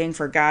am looking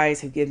for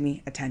guys who give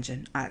me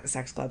attention at the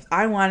sex clubs.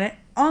 I want it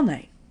all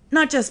night,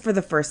 not just for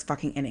the first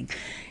fucking inning.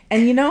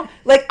 And you know,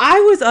 like I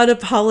was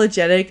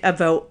unapologetic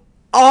about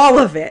all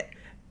of it,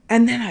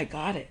 and then I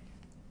got it.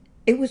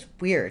 It was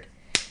weird.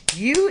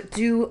 You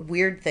do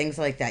weird things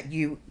like that.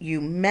 You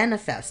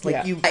manifest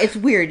it's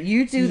weird.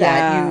 You do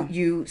that.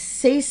 You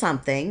say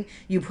something,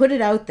 you put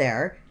it out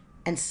there,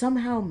 and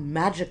somehow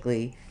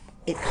magically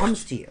it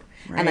comes to you.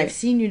 Right. And I've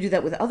seen you do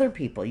that with other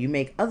people. You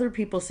make other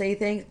people say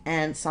things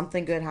and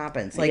something good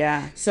happens.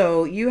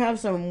 So you have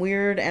some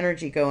weird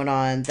energy going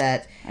on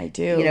that I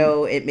do. You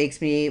know, it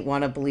makes me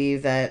want to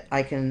believe that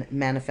I can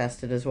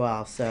manifest it as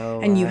well. So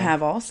and you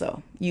have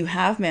also. You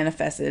have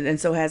manifested, and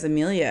so has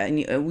Amelia.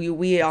 And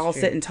we all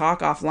sit and talk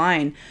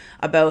offline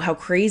about how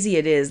crazy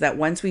it is that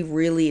once we've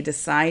really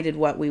decided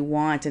what we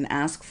want and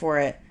ask for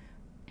it,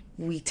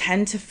 we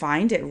tend to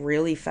find it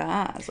really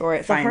fast, or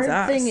it finds us. The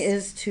hard thing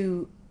is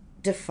to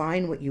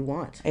define what you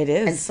want. It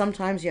is. And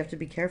sometimes you have to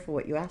be careful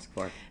what you ask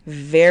for.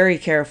 Very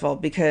careful,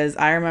 because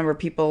I remember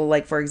people,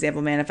 like, for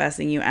example,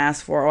 manifesting, you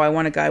ask for, oh, I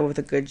want a guy with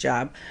a good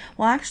job.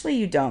 Well, actually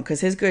you don't,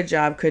 because his good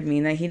job could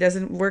mean that he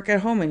doesn't work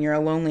at home and you're a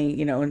lonely,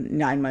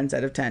 9 months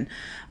out of 10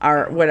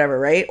 or whatever,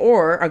 right?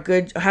 Or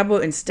how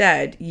about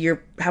instead,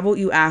 how about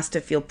you ask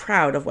to feel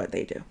proud of what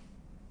they do?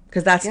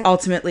 Because that's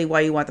ultimately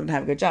why you want them to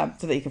have a good job,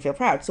 so that you can feel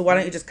proud. So why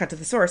don't you just cut to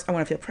the source? I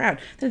want to feel proud.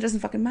 Then it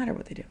doesn't fucking matter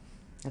what they do.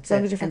 That's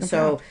it. And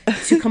so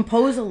to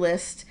compose a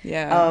list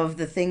of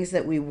the things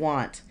that we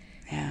want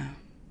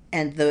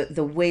and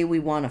the way we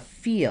want to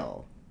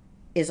feel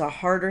is a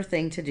harder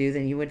thing to do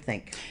than you would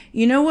think.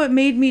 You know what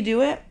made me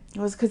do it? It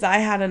was because I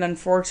had an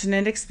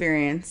unfortunate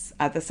experience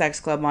at the sex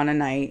club on a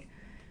night.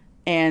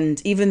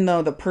 And even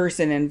though the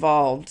person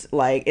involved,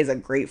 like, is a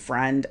great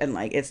friend and,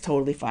 like, it's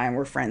totally fine,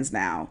 we're friends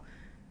now,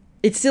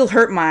 it still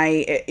hurt my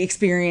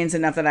experience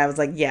enough that I was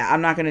like, yeah,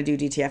 I'm not going to do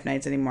DTF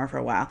nights anymore for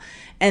a while.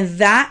 And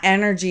that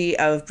energy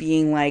of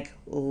being like,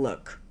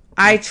 look,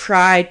 I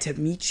tried to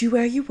meet you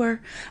where you were.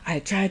 I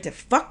tried to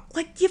fuck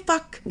like you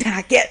fuck. And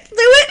I can't do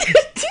it.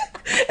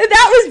 And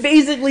that was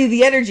basically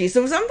the energy.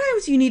 So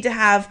sometimes you need to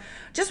have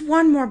just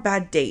one more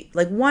bad date,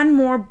 like one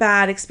more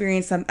bad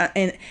experience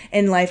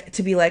in life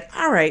to be like,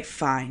 all right,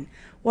 fine.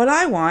 What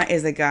I want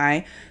is a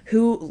guy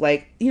who,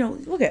 like,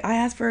 look I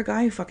asked for a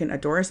guy who fucking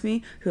adores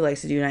me, who likes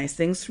to do nice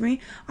things for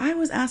me. I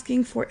was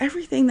asking for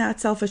everything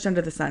that's selfish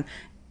under the sun.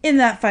 Isn't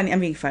that funny?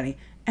 I'm being funny.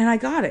 And I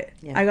got it.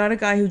 Yeah. I got a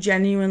guy who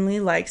genuinely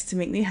likes to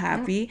make me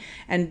happy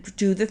and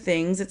do the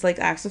things. It's like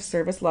acts of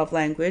service, love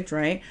language,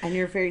 right? And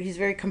he's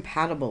very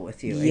compatible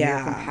with you. Yeah.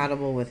 And you're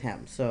compatible with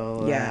him.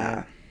 So,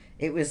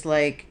 it was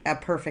like a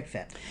perfect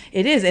fit.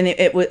 It is.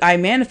 And I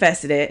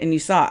manifested it and you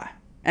saw.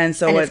 And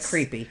so it's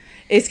creepy.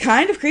 It's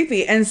kind of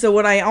creepy. And so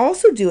what I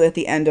also do at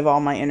the end of all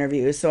my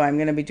interviews, so I'm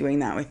going to be doing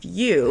that with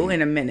you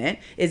in a minute,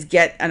 is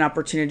get an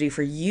opportunity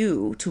for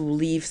you to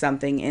leave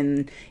something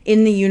in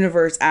the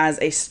universe as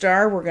a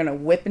star. We're going to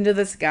whip into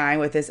the sky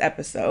with this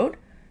episode,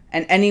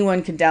 and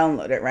anyone can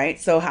download it, right?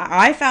 So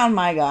I found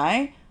my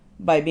guy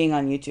by being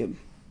on YouTube.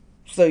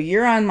 So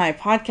you're on my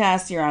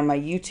podcast, you're on my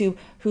YouTube.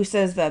 Who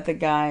says that the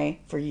guy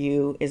for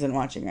you isn't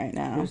watching right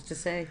now? Who's to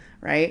say?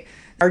 Right?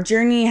 Our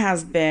journey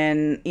has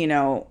been,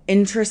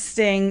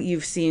 interesting.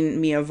 You've seen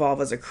me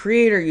evolve as a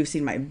creator. You've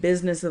seen my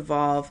business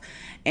evolve.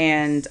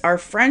 And our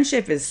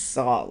friendship is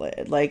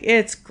solid. Like,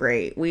 it's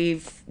great.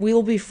 We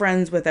will be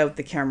friends without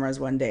the cameras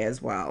one day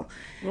as well.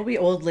 We'll be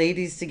old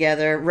ladies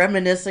together,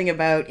 reminiscing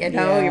about, you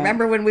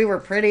remember when we were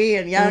pretty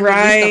and young and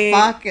used to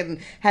fuck and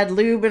had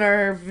lube in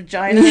our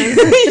vaginas?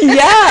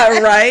 Yeah,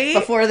 right?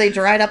 Before they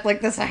dried up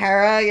like the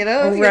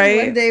Sahara,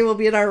 Right. One day we'll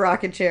be in our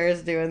rocking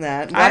chairs doing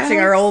that, watching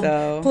our old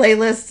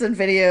playlists and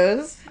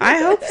videos. I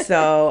hope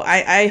so.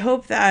 I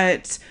hope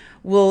that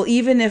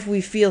even if we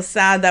feel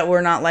sad that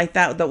we're not like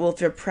that we'll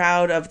feel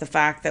proud of the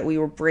fact that we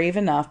were brave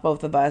enough,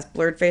 both of us,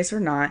 blurred face or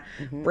not,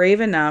 brave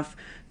enough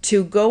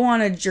to go on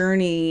a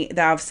journey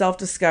of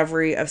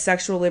self-discovery, of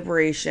sexual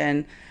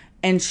liberation,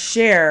 and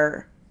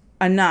share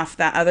enough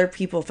that other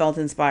people felt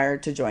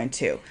inspired to join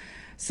too.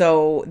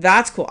 So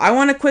that's cool. I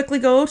want to quickly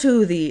go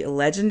to the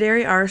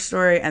legendary R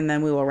story, and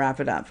then we will wrap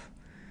it up.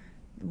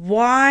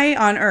 Why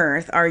on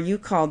earth are you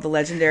called the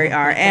Legendary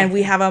R? And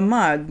we have a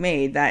mug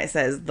made that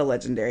says the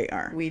Legendary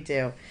R. We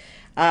do.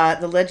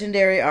 The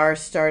Legendary R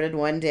started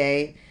one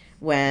day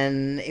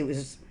when it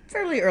was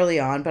fairly early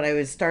on, but I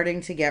was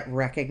starting to get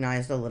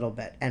recognized a little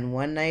bit. And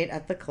one night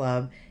at the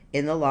club,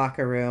 in the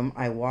locker room,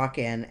 I walk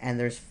in and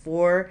there's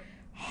 4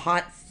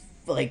 hot,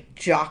 like,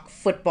 jock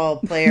football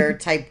player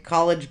type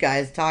college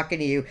guys talking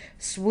to you,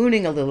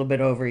 swooning a little bit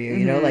over you,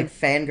 like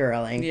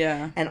fangirling.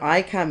 Yeah. And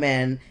I come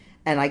in.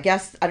 And I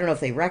guess, I don't know if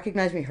they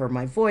recognized me, heard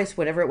my voice,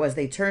 whatever it was,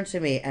 they turned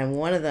to me, and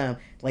one of them,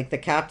 like the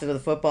captain of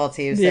the football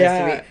team, says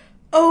to me,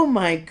 "Oh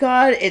my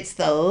God, it's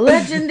the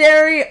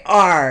Legendary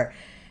R."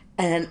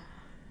 And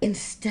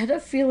instead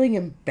of feeling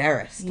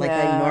embarrassed like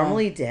I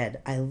normally did,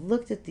 I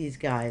looked at these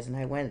guys and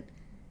I went,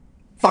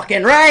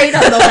 fucking right,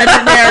 I'm the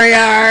Legendary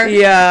R.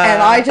 Yeah.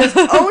 And I just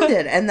owned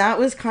it. And that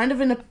was kind of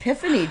an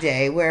epiphany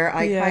day where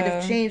I kind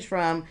of changed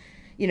from,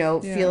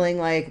 feeling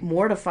like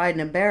mortified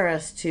and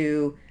embarrassed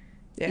to...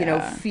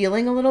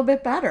 feeling a little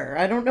bit better.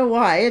 I don't know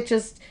why.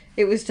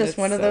 It was just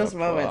one of those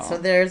moments. So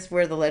there's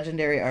where the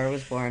Legendary R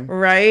was born.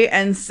 Right.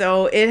 And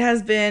so it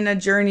has been a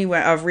journey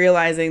of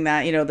realizing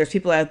that, there's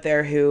people out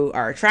there who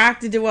are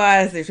attracted to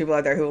us. There's people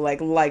out there who like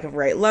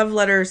write love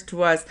letters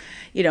to us,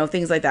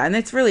 things like that. And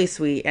it's really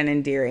sweet and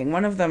endearing.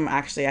 One of them,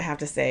 actually, I have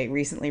to say,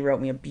 recently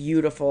wrote me a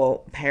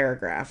beautiful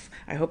paragraph.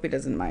 I hope he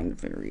doesn't mind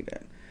if I read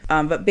it.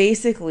 But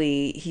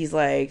basically, he's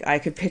like, I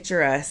could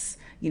picture us,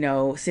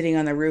 sitting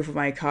on the roof of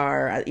my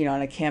car,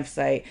 on a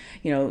campsite,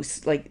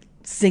 like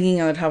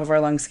singing on the top of our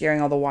lungs, scaring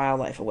all the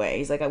wildlife away.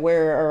 He's like,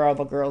 where are all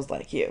the girls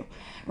like you?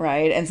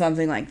 Right. And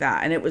something like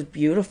that. And it was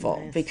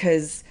beautiful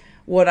because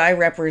what I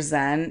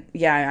represent,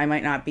 I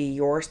might not be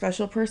your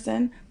special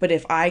person, but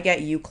if I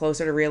get you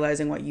closer to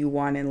realizing what you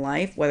want in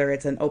life, whether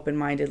it's an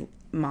open-minded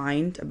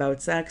mind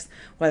about sex,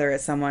 whether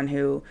it's someone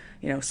who,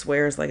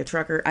 swears like a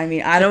trucker. I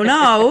mean, I don't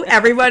know.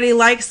 Everybody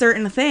likes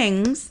certain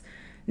things.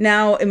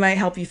 Now it might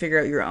help you figure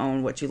out your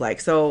own, what you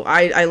like. So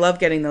I love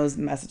getting those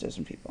messages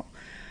from people.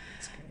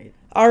 That's great.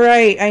 All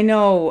right. I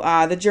know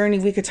the journey,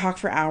 we could talk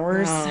for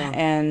hours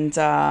and,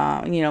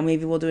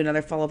 maybe we'll do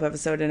another follow-up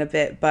episode in a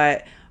bit,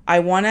 but I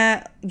want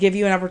to give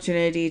you an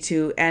opportunity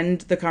to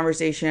end the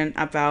conversation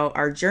about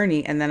our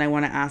journey, and then I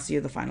want to ask you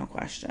the final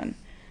question.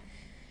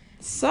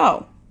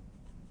 So,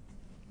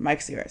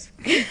 mic's yours.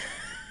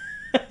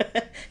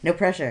 No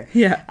pressure.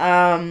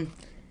 Yeah.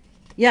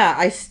 Yeah,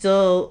 I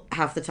still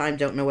half the time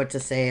don't know what to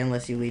say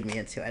unless you lead me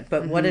into it.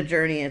 But what a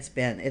journey it's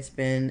been. It's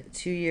been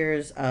 2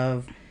 years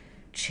of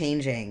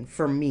changing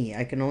for me.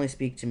 I can only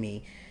speak to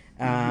me.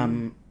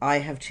 I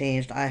have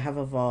changed. I have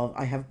evolved.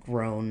 I have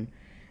grown.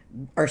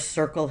 Our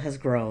circle has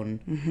grown.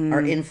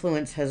 Our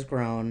influence has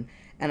grown.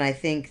 And I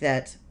think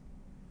that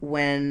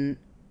when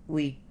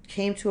we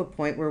came to a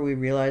point where we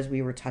realized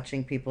we were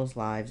touching people's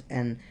lives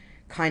and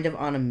kind of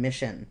on a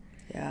mission,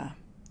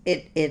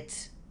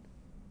 it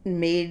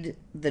made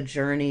the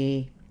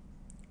journey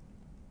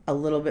a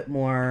little bit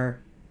more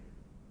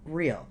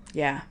real.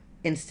 Yeah.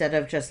 Instead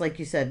of just, like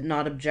you said,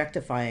 not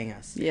objectifying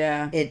us.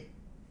 Yeah.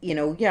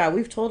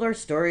 We've told our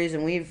stories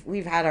and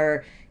we've had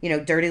our,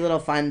 dirty little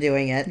fun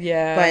doing it.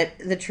 Yeah.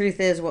 But the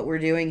truth is what we're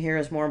doing here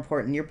is more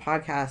important. Your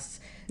podcasts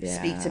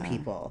speak to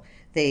people.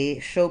 They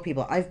show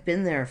people. I've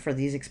been there for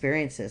these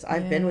experiences.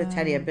 I've been with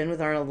Teddy. I've been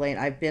with Arnold Lane.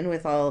 I've been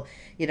with all,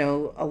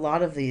 a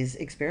lot of these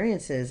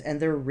experiences, and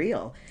they're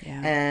real.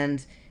 Yeah.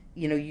 And,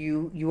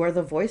 you are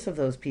the voice of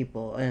those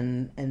people.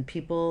 And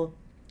people,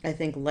 I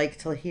think, like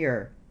to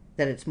hear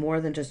that it's more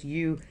than just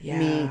you,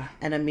 me,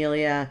 and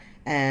Amelia.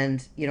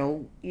 And,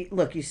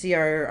 look, you see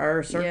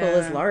our circle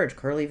is large.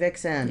 Curly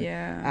Vixen.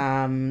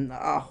 Yeah.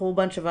 A whole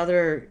bunch of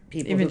other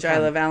people. Even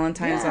Jyla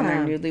Valentine's on their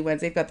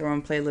Newlyweds. They've got their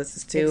own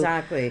playlists, too.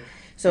 Exactly.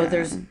 So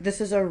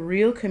this is a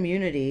real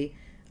community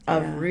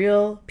of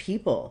real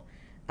people.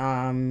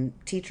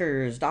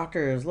 Teachers,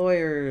 doctors,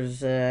 lawyers,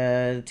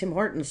 Tim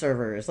Horton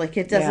servers. Like,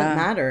 it doesn't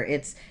matter.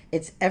 It's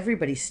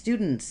everybody.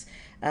 Students.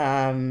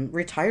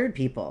 Retired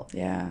people.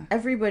 Yeah.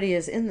 Everybody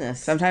is in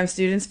this. Sometimes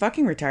students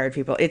fucking retired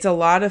people. It's a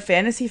lot of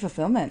fantasy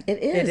fulfillment.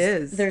 It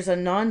is. There's a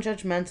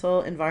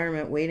non-judgmental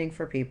environment waiting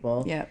for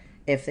people. Yep.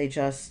 If they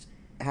just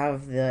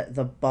have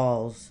the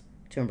balls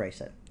to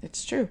embrace it.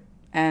 It's true.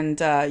 And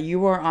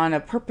you are on a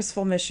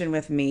purposeful mission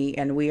with me,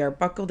 and we are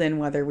buckled in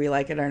whether we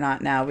like it or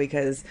not now,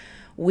 because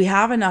we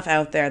have enough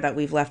out there that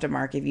we've left a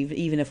mark,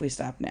 even if we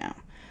stop now.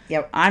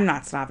 Yep. I'm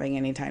not stopping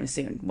anytime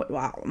soon.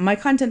 Wow. My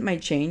content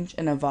might change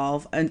and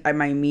evolve, and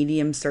my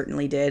medium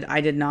certainly did. I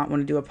did not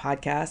want to do a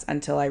podcast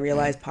until I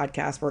realized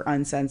podcasts were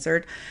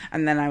uncensored,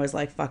 and then I was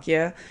like, fuck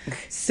yeah.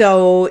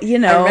 So, I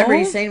remember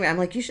you saying to me, I'm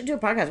like, you should do a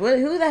podcast.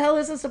 Who the hell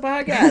is this a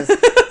podcast?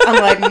 I'm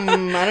like, I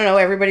don't know,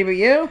 everybody but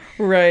you.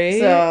 Right.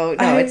 So,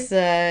 no,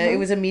 it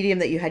was a medium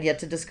that you had yet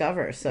to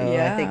discover. So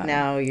I think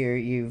now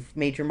you've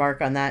made your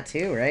mark on that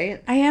too,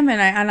 right? I am,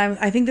 and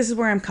I think this is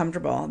where I'm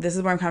comfortable. This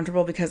is where I'm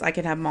comfortable because I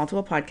can have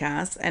multiple podcasts,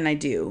 and I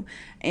do,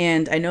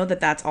 and I know that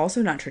that's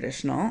also not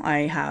traditional.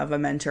 I have a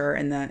mentor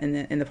in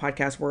the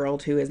podcast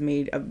world who has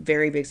made a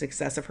very big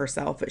success of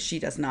herself, but she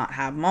does not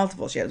have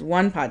multiple. She has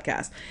one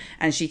podcast,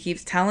 and she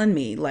keeps telling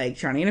me, like,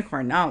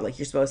 TorontoUnicorn, no, like,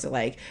 you're supposed to,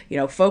 like,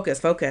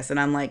 focus, and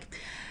I'm like,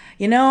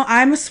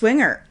 I'm a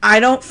swinger.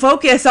 I don't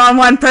focus on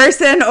one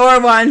person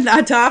or one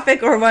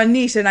topic or one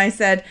niche. And I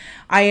said,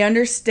 I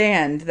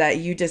understand that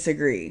you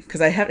disagree, because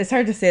it's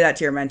hard to say that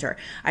to your mentor.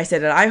 I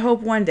said that I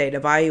hope one day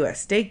to buy you a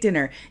steak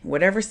dinner in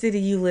whatever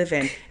city you live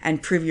in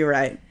and prove you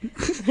right.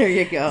 There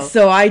you go.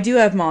 So I do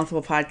have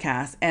multiple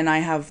podcasts, and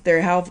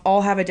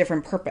all have a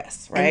different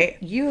purpose, right?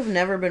 And you have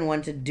never been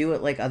one to do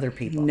it like other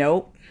people.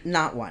 Nope.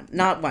 Not once.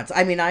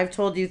 I mean, I've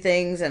told you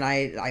things, and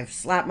I've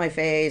slapped my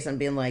face and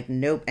been like,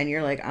 nope. And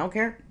you're like, I don't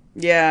care.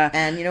 Yeah.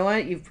 And you know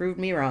what? You've proved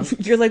me wrong.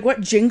 You're like, what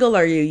jingle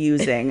are you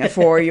using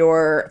for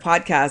your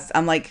podcast?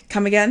 I'm like,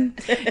 come again?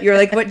 You're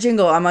like, what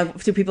jingle? I'm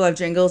like, do people have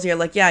jingles? You're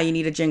like, yeah, you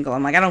need a jingle.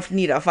 I'm like, I don't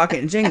need a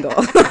fucking jingle.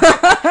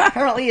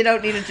 Apparently you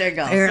don't need a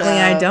jingle. Apparently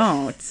I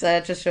don't.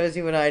 That just shows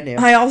you what I knew.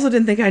 I also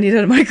didn't think I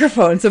needed a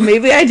microphone, so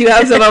maybe I do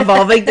have some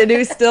evolving to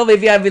do still.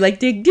 Maybe I'd be like,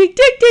 dig, dig,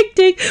 dig, dig,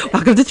 dig.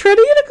 Welcome to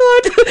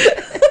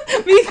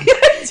TorontoUnicorn. Maybe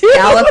I do.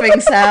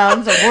 Galloping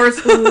sounds of horse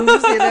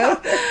hooves,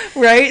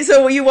 Right?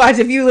 So you watch,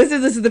 if you listen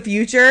to this in the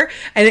future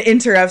and it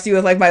interrupts you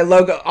with like my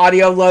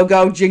audio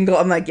logo jingle,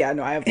 I'm like, yeah,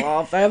 no, I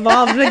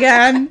evolved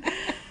again.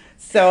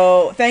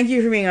 So thank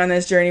you for being on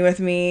this journey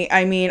with me.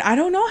 I mean, I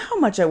don't know how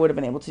much I would have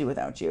been able to do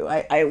without you.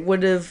 I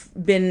would have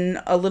been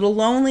a little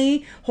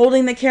lonely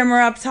holding the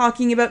camera up,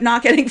 talking about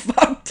not getting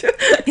fucked.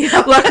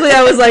 Luckily,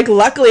 I was like,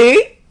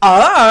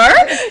 or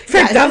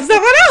picked up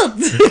someone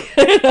else.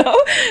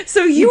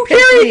 So you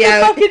carried the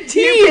fucking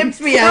team. You pimped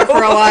me out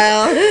for a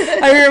while.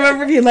 I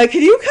remember being like,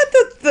 can you cut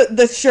the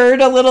the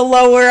shirt a little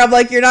lower. I'm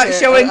like, you're not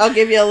showing. I'll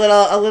give you a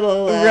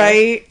little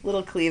right,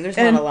 little cleave. There's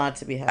not a lot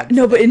to be had.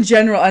 No, but in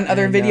general, on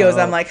other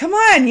videos, I'm like, come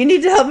on, you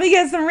need to help me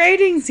get some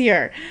ratings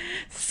here.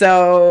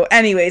 So,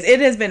 anyways, it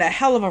has been a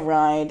hell of a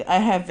ride. I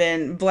have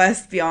been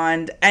blessed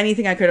beyond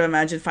anything I could have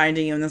imagined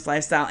finding you in this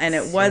lifestyle, and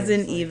it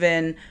wasn't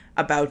even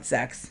about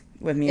sex.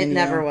 With me, it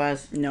never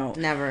was. No,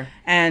 never.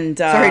 And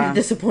sorry to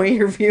disappoint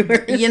your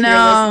viewers. You know,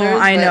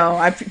 I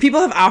know.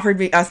 People have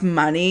offered us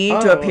money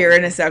to appear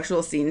in a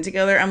sexual scene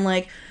together. I'm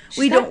like,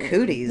 we don't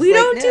cooties. We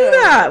don't do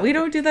that. We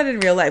don't do that in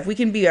real life. We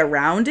can be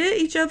around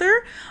each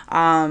other,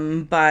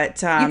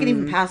 but you can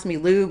even pass me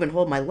lube and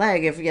hold my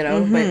leg if you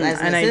know. But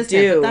as an assistant,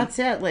 I do. But that's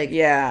it. Like,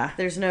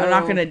 there's no. I'm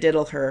not gonna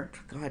diddle her.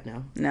 God,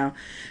 no. No.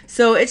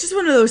 So it's just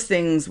one of those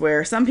things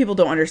where some people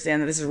don't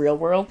understand that this is real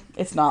world.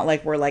 It's not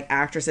like we're like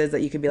actresses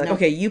that you could be like,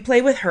 okay, you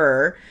play with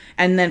her,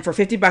 and then for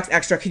 $50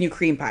 extra, can you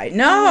cream pie?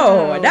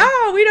 No,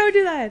 we don't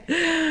do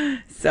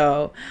that.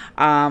 So,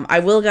 I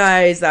will,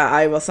 guys.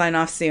 I will sign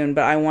off soon,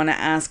 but I want to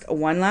ask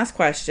one last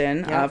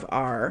question of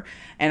R,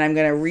 and I'm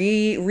gonna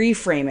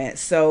reframe it.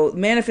 So,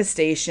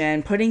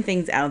 manifestation, putting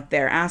things out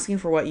there, asking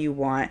for what you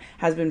want,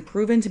 has been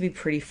proven to be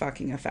pretty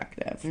fucking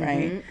effective,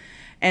 right?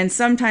 And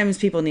sometimes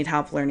people need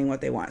help learning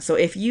what they want. So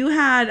if you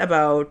had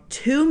about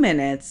 2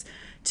 minutes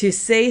to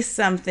say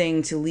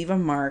something to leave a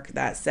mark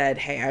that said,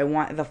 hey, I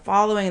want the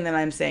following that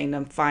I'm saying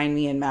to find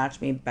me and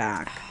match me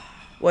back.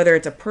 Whether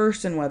it's a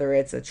person, whether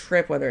it's a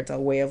trip, whether it's a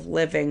way of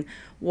living,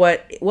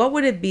 what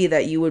would it be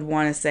that you would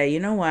want to say, you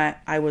know what,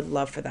 I would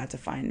love for that to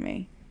find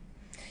me?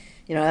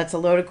 You know, that's a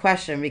loaded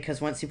question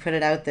because once you put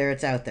it out there,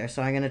 it's out there.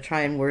 So I'm going to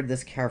try and word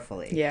this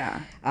carefully.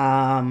 Yeah.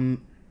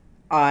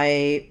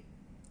 I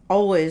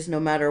always, no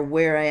matter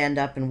where I end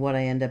up and what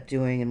I end up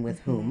doing and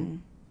with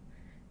whom,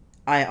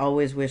 I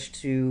always wish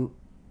to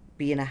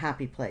be in a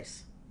happy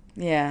place.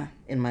 Yeah.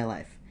 In my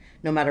life,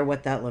 no matter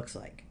what that looks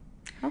like.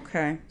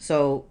 Okay.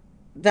 So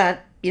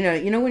that, you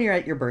know when you're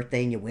at your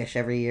birthday and you wish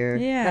every year?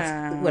 Yeah.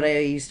 That's what I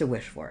used to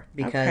wish for.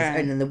 Because,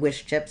 and then the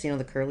wish chips,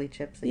 the curly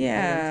chips.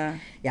 Yeah.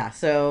 Yeah.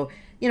 So,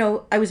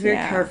 I was very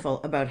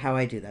careful about how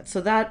I do that. So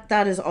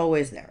that is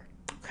always there.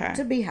 Okay.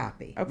 To be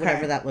happy. Okay.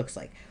 Whatever that looks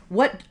like.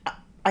 What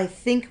I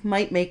think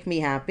might make me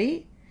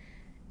happy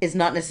is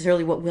not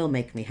necessarily what will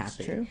make me happy.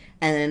 It's true.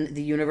 And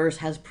the universe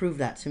has proved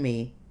that to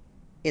me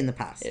in the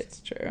past. It's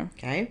true.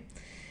 Okay?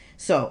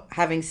 So,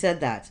 having said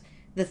that,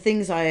 the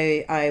things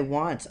I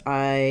want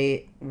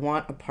a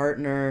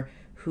partner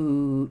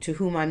to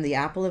whom I'm the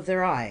apple of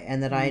their eye,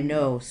 and that I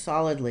know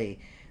solidly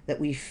that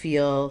we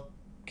feel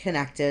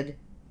connected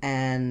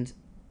and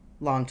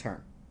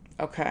long-term.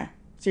 Okay.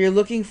 So you're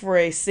looking for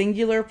a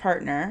singular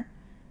partner,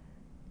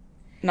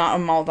 not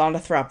a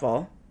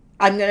throuple.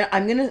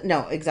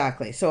 No,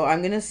 exactly. So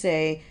I'm gonna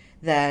say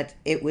that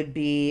it would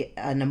be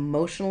an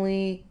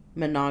emotionally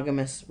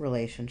monogamous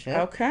relationship.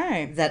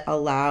 Okay. That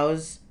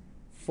allows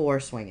for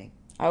swinging.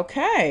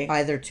 Okay.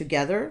 Either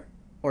together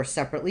or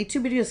separately, to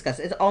be discussed.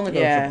 It's all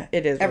negotiable. Yeah,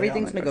 it is. Really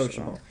Everything's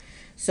negotiable.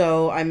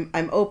 So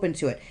I'm open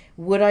to it.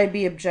 Would I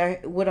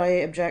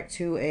object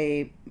to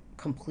a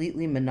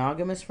completely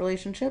monogamous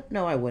relationship?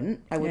 No, I wouldn't.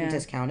 I wouldn't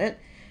discount it.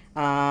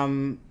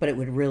 But it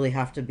would really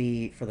have to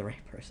be for the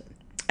right person.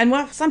 And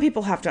what some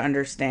people have to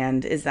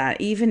understand is that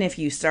even if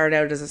you start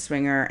out as a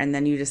swinger and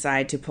then you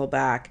decide to pull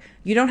back,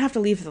 you don't have to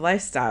leave the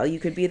lifestyle. You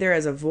could be there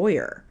as a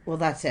voyeur. Well,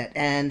 that's it.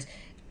 And,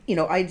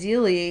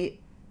 ideally,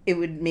 it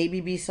would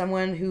maybe be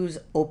someone who's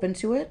open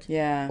to it.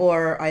 Yeah.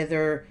 Or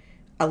either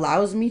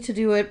allows me to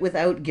do it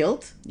without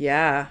guilt.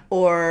 Yeah.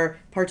 Or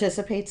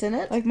participates in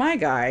it. Like my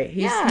guy.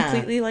 He's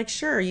completely like,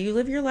 sure, you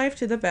live your life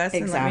to the best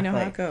and let me know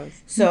how it goes.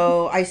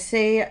 So I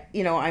say,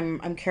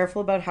 I'm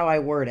careful about how I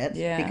word it.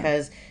 Yeah.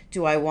 Because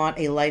do I want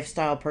a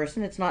lifestyle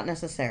person? It's not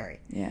necessary.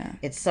 Yeah.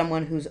 It's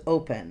someone who's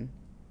open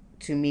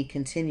to me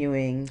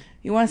continuing.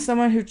 You want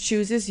someone who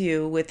chooses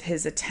you with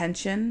his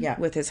attention,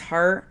 with his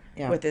heart,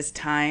 with his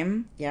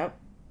time. Yep.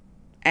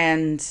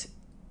 And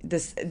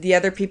the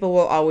other people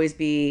will always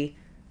be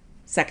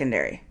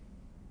secondary.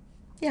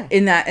 Yeah.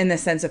 In the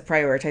sense of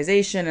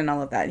prioritization and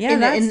all of that. Yeah.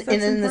 That's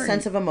in the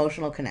sense of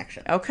emotional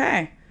connection.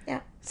 Okay.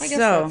 Yeah. I guess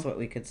that's what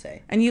we could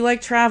say. And you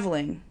like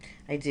traveling.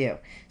 I do.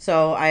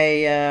 So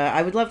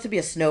I would love to be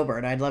a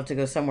snowbird. I'd love to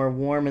go somewhere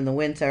warm in the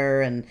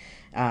winter and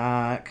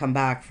come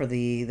back for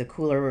the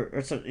cooler,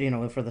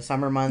 or for the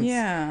summer months.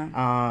 Yeah.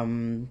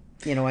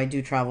 I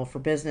do travel for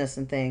business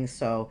and things,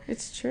 so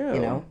it's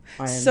true.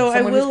 So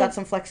someone who's got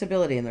some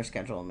flexibility in their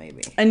schedule,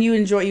 maybe. And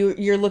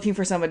you're looking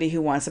for somebody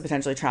who wants to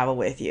potentially travel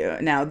with you.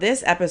 Now,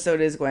 this episode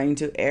is going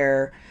to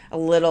air a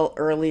little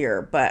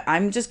earlier, but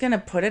I'm just going to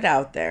put it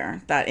out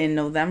there that in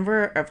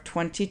November of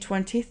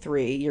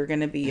 2023, you're going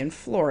to be in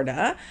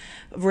Florida,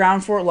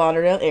 around Fort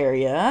Lauderdale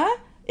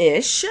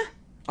area-ish.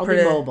 I'll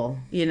be mobile.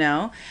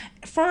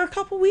 For a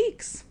couple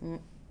weeks.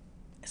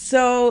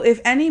 So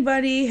if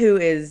anybody who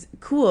is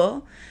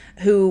cool,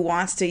 who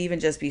wants to even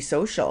just be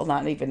social,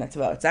 not even it's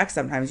about sex.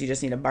 Sometimes you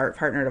just need a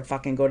partner to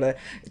fucking go to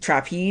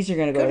trapeze. You're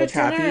going to go to the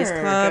trapeze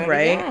club,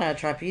 right? Yeah,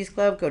 trapeze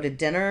club, go to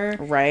dinner.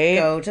 Right.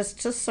 Go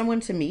just someone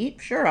to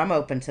meet. Sure, I'm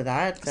open to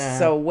that.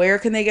 So where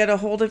can they get a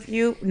hold of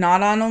you?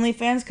 Not on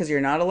OnlyFans, because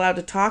you're not allowed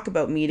to talk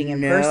about meeting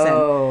in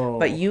person.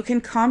 But you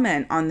can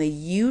comment on the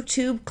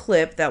YouTube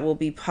clip that will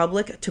be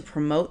public to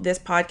promote this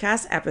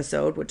podcast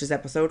episode, which is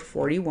episode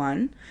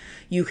 41.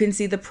 You can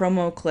see the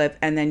promo clip,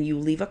 and then you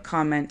leave a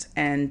comment,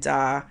 and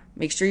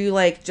make sure you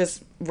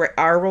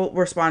will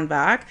respond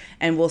back,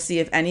 and we'll see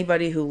if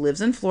anybody who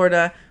lives in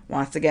Florida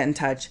wants to get in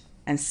touch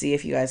and see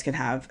if you guys can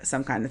have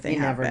some kind of thing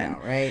happen. You never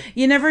know, right?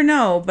 You never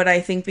know, but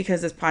I think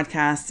because this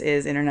podcast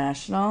is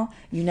international,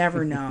 you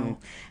never know.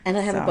 And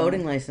I have a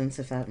boating license,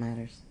 if that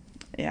matters.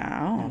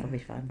 Yeah. That'll be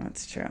fun.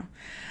 That's true.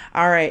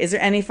 All right. Is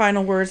there any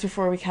final words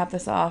before we cap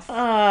this off?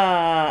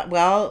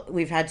 Well,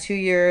 we've had 2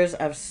 years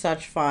of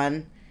such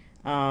fun.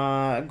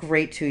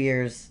 Great 2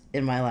 years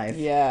in my life.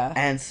 Yeah.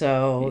 And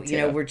so,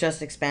 we're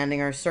just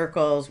expanding our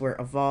circles, we're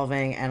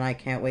evolving, and I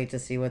can't wait to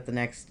see what the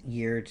next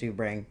year or two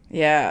bring.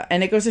 Yeah.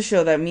 And it goes to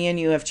show that me and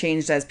you have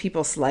changed as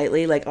people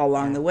slightly,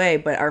 along the way,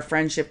 but our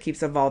friendship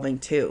keeps evolving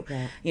too.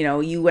 Yeah.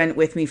 You went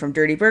with me from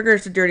dirty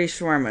burgers to dirty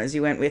shawarmas.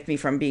 You went with me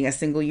from being a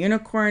single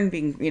unicorn,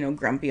 being,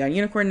 grumpy on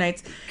unicorn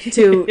nights,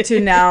 to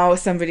now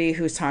somebody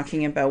who's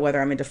talking about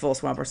whether I'm into full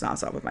swap or soft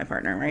swap with my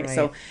partner, right?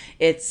 So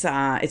it's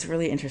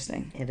really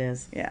interesting. It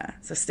is. Yeah.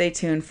 So stay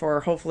tuned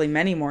for hopefully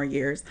many more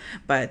years,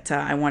 but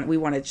we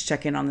wanted to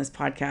check in on this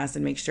podcast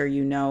and make sure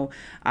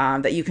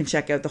that you can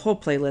check out the whole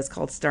playlist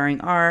called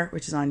Starring R,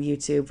 which is on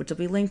YouTube, which will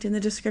be linked in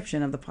the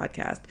description of the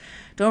podcast.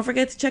 Don't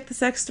forget to check the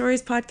Sex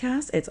Stories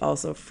podcast. It's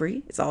also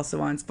free. It's also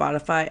on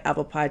Spotify,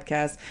 Apple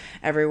Podcasts,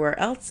 everywhere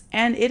else,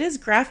 and it is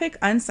graphic,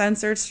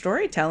 uncensored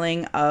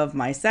storytelling of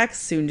my sex,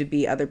 soon to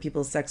be other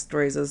people's sex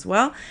stories as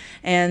well.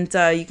 And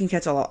you can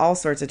catch all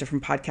sorts of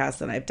different podcasts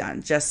that I've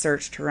done. Just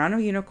search Toronto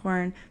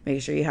Unicorn.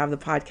 Make sure you have the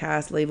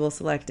podcast label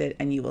selected,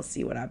 and you will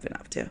see what I've been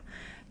up to.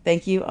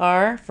 Thank you,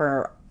 R,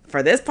 for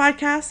this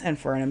podcast and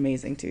for an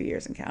amazing 2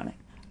 years and counting.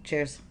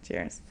 Cheers.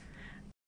 Cheers.